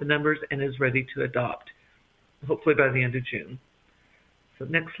comfortable with the numbers and is ready to adopt, hopefully by the end of June. So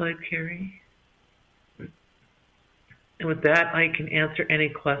next slide, Carrie. And with that, I can answer any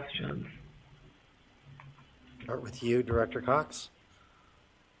questions. Start with you, Director Cox.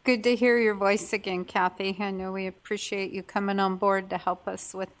 Good to hear your voice again, Kathy. I know we appreciate you coming on board to help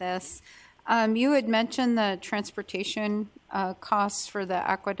us with this. You had mentioned the transportation costs for the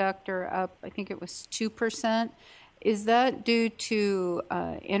aqueduct are up, I think it was 2%. Is that due to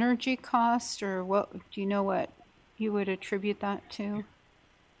energy cost, or what? Do you know what you would attribute that to?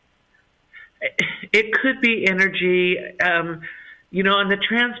 It could be energy. On the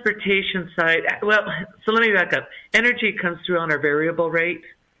transportation side, well, so let me back up. Energy comes through on our variable rate.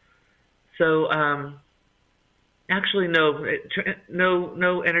 So actually,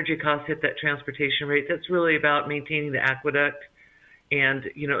 no energy costs hit that transportation rate. That's really about maintaining the aqueduct, and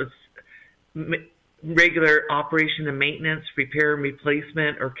it's regular operation and maintenance, repair and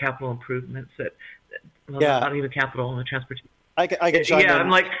replacement, or capital improvements. Not even capital on the transportation. I can chime in. I'm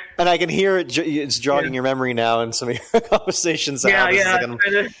like, and I can hear it's jogging your memory now in some of your conversations.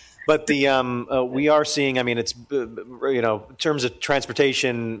 But we are seeing, it's, in terms of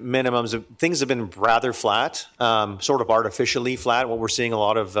transportation minimums, things have been rather flat, sort of artificially flat. What we're seeing a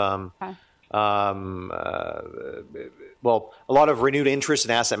lot of, a lot of renewed interest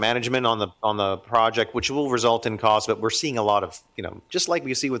in asset management on the project, which will result in costs. But we're seeing a lot of, just like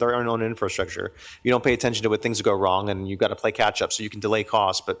we see with our own infrastructure, you don't pay attention to it, things go wrong, and you've got to play catch up. So you can delay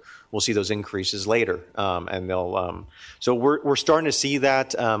costs, but we'll see those increases later, and they'll. So we're starting to see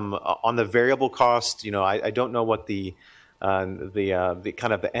that on the variable cost. I don't know what the kind of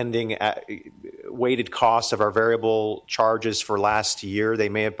the ending weighted cost of our variable charges for last year. They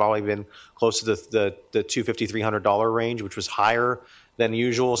may have probably been close to the $250-300 range, which was higher than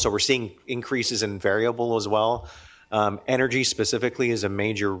usual. So we're seeing increases in variable as well. Energy specifically is a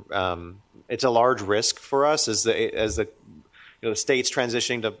major, it's a large risk for us as the state's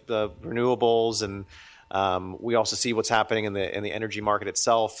transitioning to the renewables, and we also see what's happening in the energy market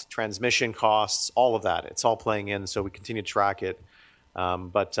itself, transmission costs, all of that. It's all playing in, so we continue to track it.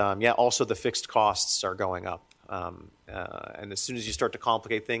 Also the fixed costs are going up. And as soon as you start to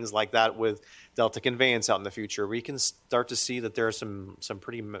complicate things like that with Delta Conveyance out in the future, we can start to see that there are some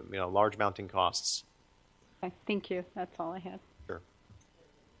pretty large mounting costs. Okay, thank you. That's all I had. Sure.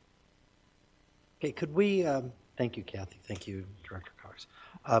 Okay, could we, thank you, Kathy. Thank you, Director Cox.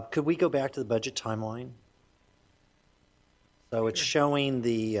 Could we go back to the budget timeline? So it's showing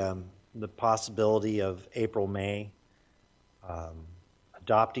the possibility of April, May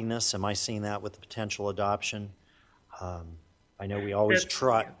adopting this. Am I seeing that with the potential adoption? I know we always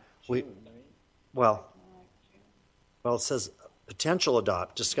try. Well, it says potential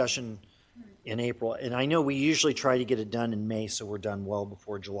adopt discussion in April, and I know we usually try to get it done in May, so we're done well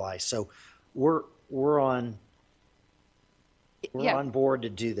before July. So we're on board to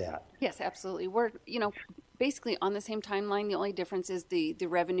do that. Yes, absolutely. We're basically on the same timeline. The only difference is the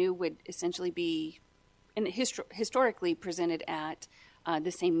revenue would essentially be, and historically presented at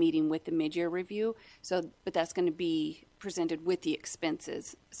the same meeting with the mid-year review. But that's going to be presented with the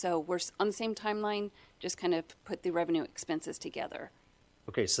expenses. So we're on the same timeline, just kind of put the revenue expenses together.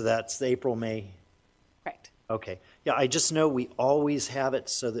 Okay, so that's the April, May. Correct. Okay. Yeah, I just know we always have it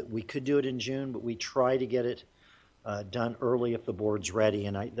so that we could do it in June, but we try to get it done early if the board's ready.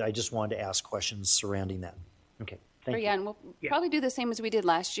 And I just wanted to ask questions surrounding that. Okay, thank you. Yeah, and we'll probably do the same as we did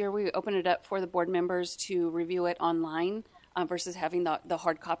last year. We opened it up for the board members to review it online versus having the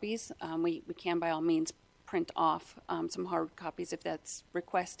hard copies. We can, by all means, print off some hard copies if that's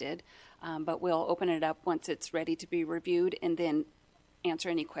requested, but we'll open it up once it's ready to be reviewed and then answer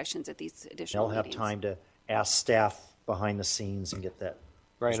any questions at these additional They'll have meetings. time to ask staff behind the scenes and get that.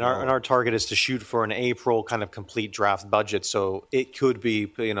 Right, and our target is to shoot for an April kind of complete draft budget. So it could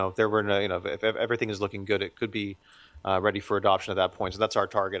be, if there were, if everything is looking good, it could be ready for adoption at that point. So that's our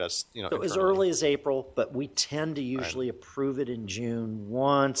target, as So as internally. early as April, but we tend to usually approve it in June.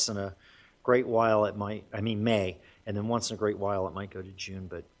 Once in a great while, it might. I mean May, and then once in a great while, it might go to June.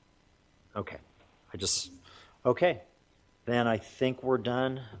 But okay, okay. Then I think we're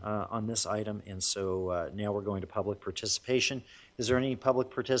done on this item, and so now we're going to public participation. Is there any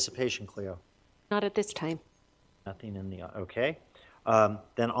public participation, Cleo? Not at this time. Nothing in the, okay.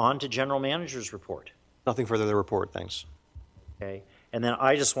 Then on to general manager's report. Nothing further to report, thanks. Okay, and then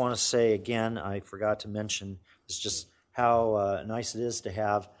I just want to say again, I forgot to mention, it's just how nice it is to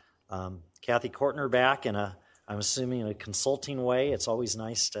have Kathy Kortner back in I'm assuming in a consulting way. It's always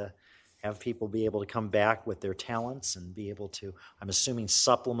nice to have people be able to come back with their talents and be able to, I'm assuming,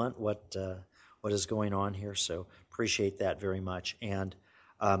 supplement what is going on here. So appreciate that very much. And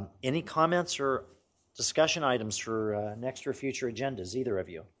any comments or discussion items for next or future agendas, either of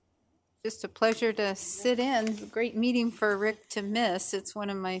you? Just a pleasure to sit in. Great meeting for Rick to miss. It's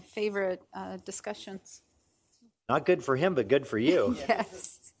one of my favorite discussions. Not good for him, but good for you.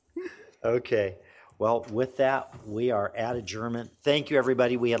 Yes. Okay. Well, with that, we are at adjournment. Thank you,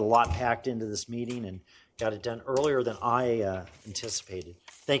 everybody. We had a lot packed into this meeting and got it done earlier than I anticipated.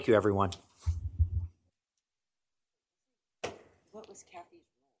 Thank you, everyone. What was Kathy's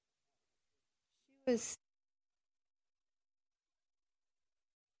role? She was